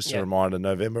is just Yeah. a reminder,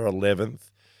 November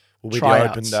 11th will be Tryouts. the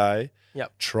open day.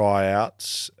 Yep.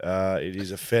 Tryouts. It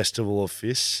is a festival of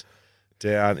fists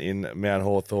down in Mount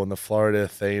Hawthorn, the Florida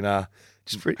Athena.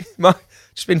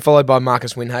 Just been followed by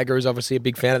Marcus Winhager, who's obviously a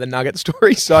big fan of the Nugget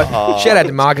story. So shout out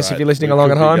to Marcus Great. if you're listening We along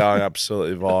could at be home. Going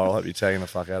absolutely viral. Hope you're taking the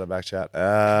fuck out of back chat.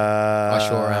 I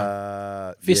sure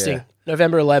am. Fisting. Yeah.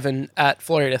 November 11 at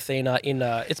Florida Athena in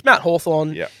it's Mount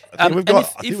Hawthorn. Yeah, I think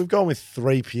and we've gone with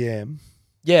 3 p.m.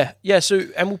 Yeah. So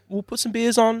and we'll put some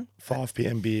beers on, 5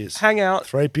 p.m. beers. hang out.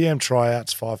 3 p.m.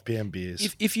 tryouts, 5 p.m.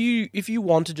 beers. If you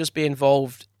want to just be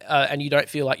involved and you don't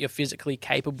feel like you're physically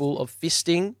capable of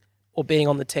fisting or being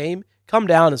on the team, come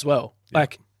down as well.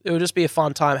 Like it will just be a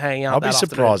fun time hanging out. I'll be that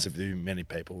surprised if there are many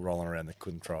people rolling around that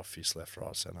couldn't throw a fist left,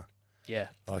 right, centre. Yeah.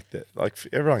 Like that. Like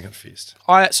everyone can fist.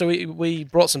 So we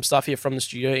brought some stuff here from the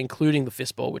studio, including the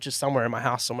fist ball, which is somewhere in my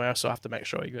house somewhere, so I have to make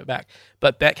sure you get it back.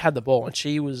 But Beck had the ball and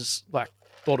she was like,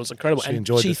 thought it was incredible. She and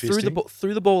enjoyed she the fisting?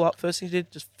 threw the ball up. First thing she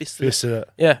did, just fisted it. Fisted it.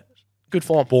 Yeah. Good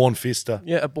form. Born fister.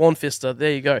 Yeah, a born fister.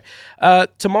 There you go.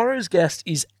 Tomorrow's guest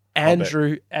is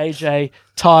Andrew AJ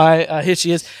Ty. Here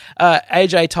she is.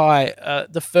 AJ Ty,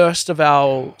 the first of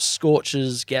our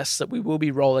Scorchers guests that we will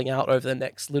be rolling out over the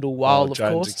next little while, of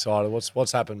James course. excited.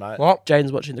 What's happened, mate? What?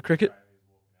 Jaden's watching the cricket.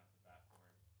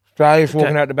 Australia's Okay.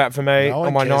 walking out the bat for me No one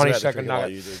on my cares about the 90-second cricket like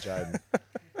nugget. you do, Jaden.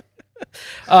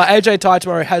 AJ Ty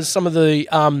tomorrow has some of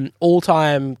the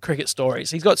all-time cricket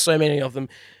stories. He's got so many of them.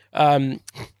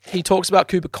 He talks about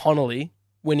Cooper Connolly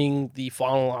winning the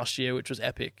final last year, which was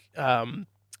epic.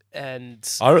 And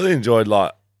I really enjoyed,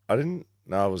 I didn't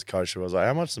know it was kosher. I was like,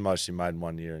 how much the most you made in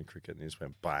 1 year in cricket? And he just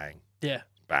went bang, yeah,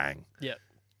 bang.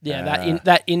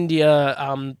 that India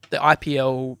the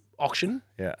IPL auction.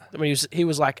 Yeah. I mean, he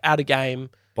was like at a game.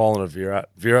 Bowling of Virat.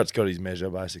 Virat's got his measure,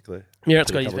 basically. Yeah,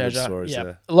 it's got Pretty his couple of good version. stories Yeah,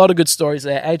 there. a lot of good stories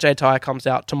there. AJ Ty comes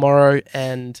out tomorrow,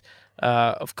 and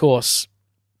of course,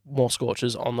 more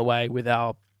Scorchers on the way with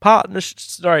our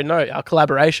our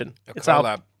collaboration. It's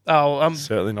collab. our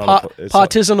Certainly not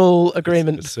partisanal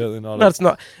agreement. It's certainly not. No, it's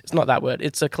not. It's not that word.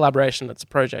 It's a collaboration. It's a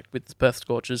project with the Perth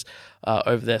Scorchers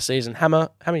over their season. Hammer,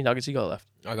 how many nuggets you got left?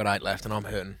 I got 8 left and I'm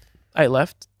hurting. 8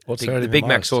 left. What's The Big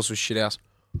Mac sauce was shit house.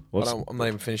 I'm not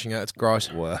even finishing it. It's gross.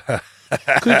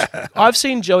 I've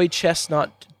seen Joey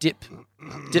Chestnut dip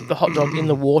the hot dog in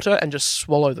the water and just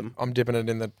swallow them. I'm dipping it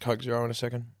in the Coke Zero in a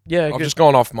second. Yeah, I've good. just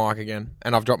gone off mic again,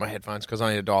 and I've dropped my headphones because I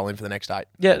need to dial in for the next 8.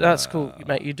 Yeah, that's cool,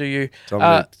 mate. You do you. Do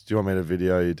you want me to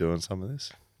video you doing some of this?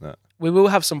 No. We will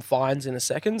have some fines in a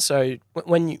second. So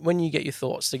when you get your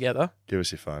thoughts together, Give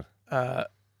us your phone.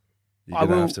 You're I going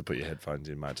to will- have to put your headphones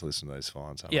in, mate, to listen to those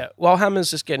fines. yeah. While Hammer's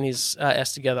just getting his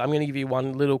S together, I'm going to give you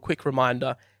one little quick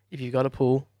reminder. If you've got a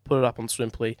pool, put it up on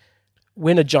Swimply.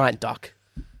 Win a giant duck.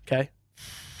 Okay.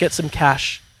 Get some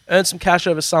cash. Earn some cash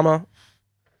over summer.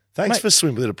 Thanks Mate. for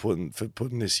Swimply for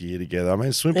putting this year together. I mean,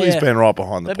 Swimply's Yeah. been right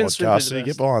behind the They've been Swimply podcast, the so you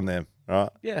best. get behind them, right?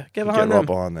 Yeah. Get You behind get right them.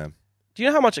 behind them. Do you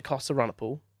know how much it costs to run a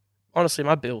pool? Honestly,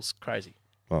 my bill's crazy.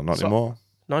 Well, not So- anymore.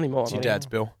 Not anymore. It's your not dad's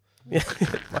anymore. bill. Yeah.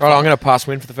 Right, I'm going to pass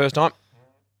win for the first time.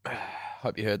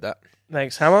 Hope you heard that.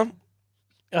 Thanks, Hammer.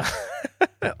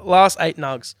 Last 8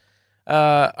 nugs.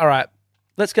 All right.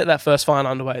 Let's get that first fine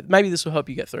underway. Maybe this will help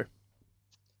you get through.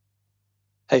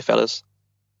 Hey fellas,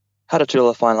 had a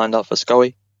 $2 fine lined up for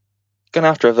Scully. Gonna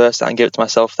have to reverse that and give it to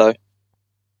myself though.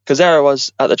 Cause there I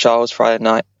was at the Charles Friday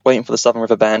night, waiting for the Southern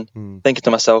River band, thinking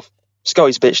to myself,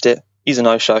 Scully's bitched it, he's a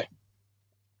no-show.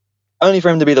 Only for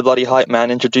him to be the bloody hype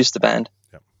man introduced the band.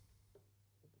 Yep.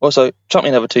 Also, chuck me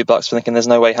another $2 for thinking there's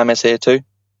no way Hamish here too.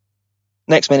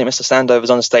 Next minute Mr. Sandover's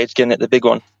on the stage giving it the big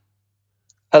one.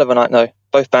 Hell of a night though,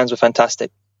 both bands were fantastic.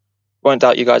 Won't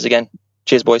doubt you guys again.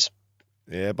 Cheers boys.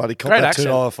 Yeah, buddy, caught Great that accent.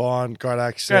 $2 fine. Great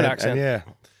accent. Great accent. And yeah,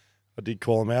 I did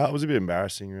call him out. It was a bit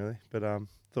embarrassing, really, but thought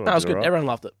That I was did good. all right. Everyone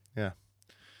loved it.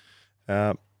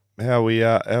 How are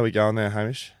we going there,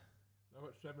 Hamish?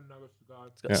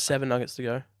 It's got Yeah. 7 nuggets to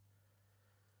go.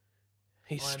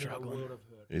 He's struggling.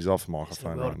 He's off He's in a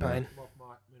microphone world right of now. pain.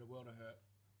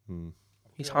 Hmm.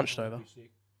 He's hunched over. Spew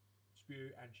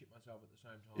and shit myself at the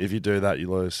same time. If you do that, you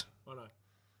lose. I know.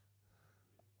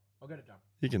 I'll get it done.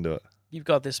 You can do it. You've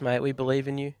got this, mate. We believe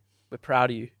in you. We're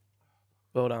proud of you.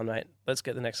 Well done, mate. Let's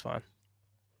get the next fine.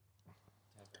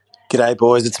 G'day,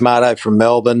 boys. It's Mardo from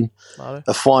Melbourne. Mardo?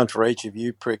 A fine for each of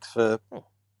you pricks for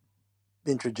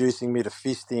introducing me to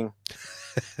fisting.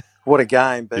 What a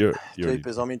game, but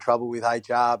jeepers, I'm in trouble with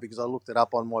HR because I looked it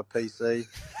up on my PC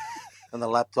and the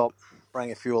laptop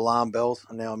rang a few alarm bells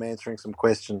and now I'm answering some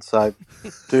questions. So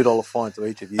 $2 fine to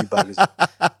each of you buggers.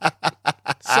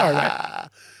 Sorry, mate.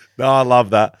 No, I love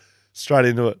that. Straight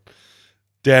into it.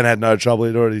 Dan had no trouble.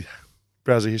 He'd already,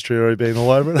 browser history already been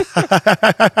all over it.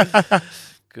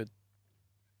 Good.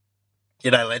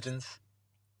 G'day, legends.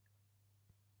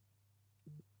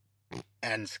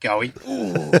 And Scully.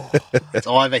 It's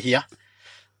Ivor here.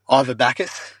 Ivor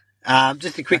Bacchus.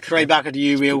 Just a quick three-bucket to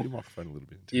you, Will.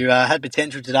 You had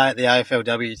potential today at the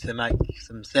AFLW to make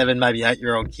some 7, maybe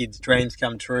 8-year-old kids' dreams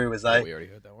come true as they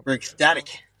were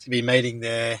ecstatic to be meeting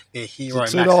their hero.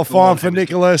 It's a $2 fine for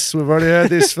Nicholas. We've already heard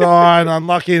this fine.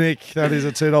 Unlucky, Nick. That is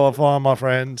a $2 fine, my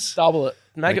friends. Double it.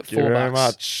 Make it $4. Thank you very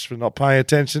much for not paying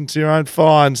attention to your own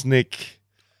fines, Nick.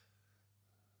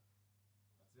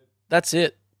 That's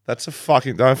it. That's a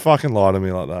fucking... Don't fucking lie to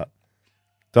me like that.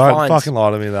 Don't fucking lie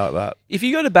to me like that. If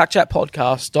you go to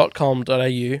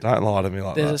backchatpodcast.com.au, don't lie to me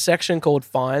like that. There's a section called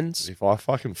fines. If I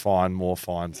fucking find more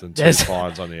fines than 2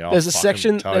 fines on the there's a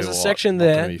section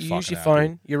there. You use your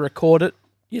phone, you record it,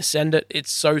 you send it.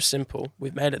 It's so simple.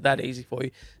 We've made it that easy for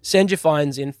you. Send your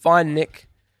fines in. Fine Nick.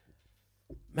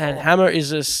 Man, Hammer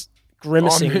is just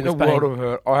grimacing. I'm in a world of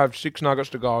hurt. I have 6 nuggets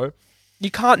to go.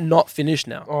 You can't not finish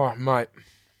now. Oh, mate.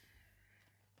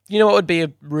 You know what would be a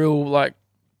real,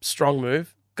 strong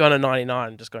move? Going to 99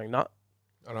 and just going, nut.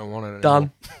 I don't want it anymore.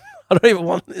 Done. I don't even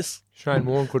want this. Shane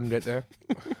Warne couldn't get there.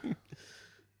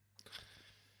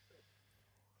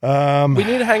 We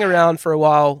need to hang around for a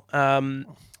while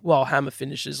while Hammer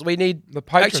finishes. We need... The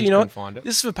patrons actually, you know can what? find it.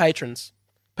 This is for patrons.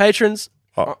 Patrons,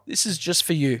 this is just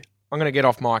for you. I'm going to get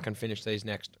off mic and finish these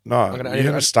next. No, you're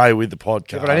going to stay with the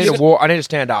podcast. Yeah, but I need to walk. I need to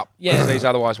stand up. Yeah. These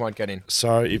otherwise won't get in.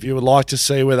 So if you would like to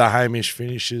see whether Hamish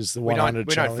finishes the 100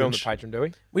 we challenge... don't film the patron, do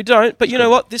we? We don't, but you know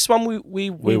what? This one we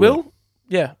will.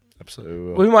 Yeah. Absolutely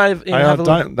will. We might even have a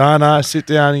look. No, sit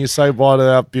down and you say bye to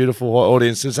our beautiful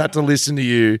audience. Just had to listen to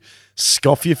you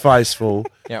scoff your face full.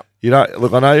 Yeah. You don't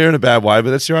look. I know you're in a bad way,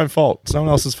 but that's your own fault. Someone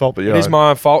else's fault, but your own. It is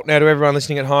my own fault. Now to everyone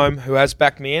listening at home who has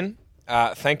backed me in,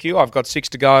 thank you. I've got 6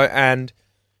 to go, and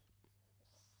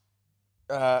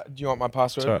do you want my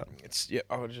password? Sorry.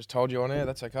 I would have just told you on air.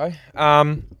 That's okay.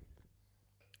 For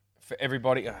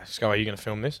everybody, Sky, are you going to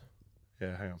film this?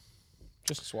 Yeah, hang on.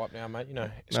 Just swipe now, mate. You know,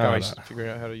 No, Sky's no. figuring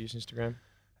out how to use Instagram.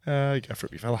 Go for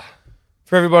it, you fella.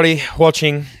 For everybody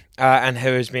watching and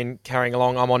who's been carrying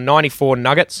along, I'm on 94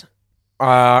 nuggets.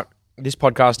 This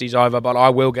podcast is over, but I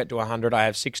will get to 100. I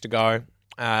have 6 to go,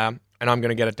 and I'm going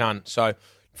to get it done. So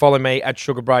follow me at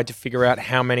Sugarbraid to figure out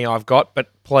how many I've got.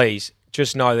 But please,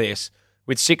 just know this.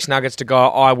 With 6 nuggets to go,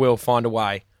 I will find a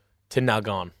way to nug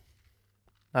on.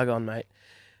 Nug on, mate.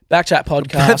 Backchat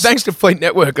podcast. Thanks to Fleet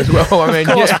Network as well. I mean,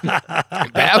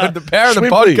 the power of the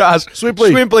Swimply. podcast.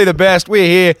 Swimply the best. We're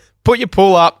here. Put your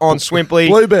pull up on Swimply.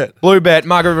 Bluebet.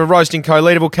 Margaret River Roasting Co.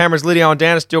 Leadable Cameras. Lydio and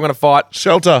Dan are still going to fight.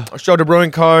 Shelter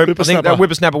Brewing Co. I think Whippersnapper. that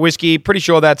Whippersnapper Whiskey. Pretty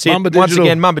sure that's it. Mumba Once Digital.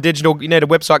 again, Mumba Digital. You need a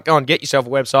website. Go and get yourself a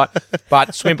website. But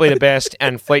Swimply the best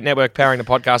and Fleet Network powering the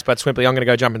podcast. But Swimply, I'm going to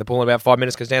go jump in the pool in about 5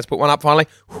 minutes because Dan's put one up finally.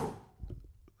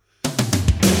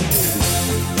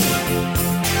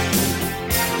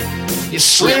 It's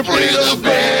simply the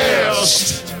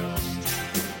best.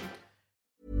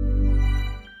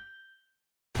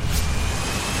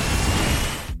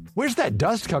 Where's that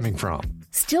dust coming from?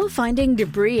 Still finding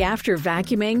debris after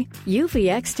vacuuming? Eufy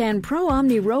X10 Pro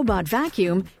Omni Robot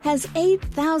Vacuum has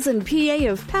 8,000 PA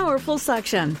of powerful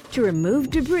suction to remove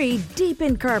debris deep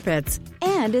in carpets.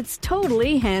 And it's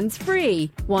totally hands-free.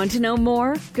 Want to know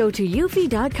more? Go to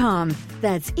eufy.com.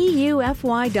 That's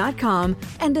EUFY.com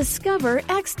and discover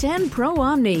X10 Pro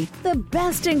Omni, the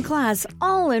best-in-class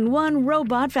all-in-one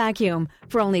robot vacuum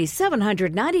for only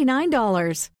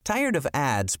 $799. Tired of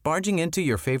ads barging into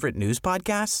your favorite news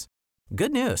podcasts?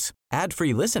 Good news.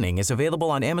 Ad-free listening is available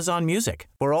on Amazon Music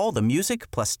for all the music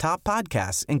plus top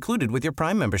podcasts included with your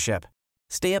Prime membership.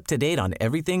 Stay up to date on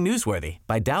everything newsworthy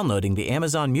by downloading the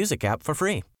Amazon Music app for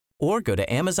free or go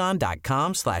to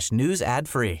amazon.com/news ad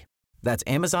free. That's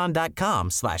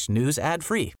amazon.com/news ad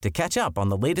free to catch up on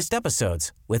the latest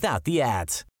episodes without the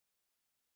ads.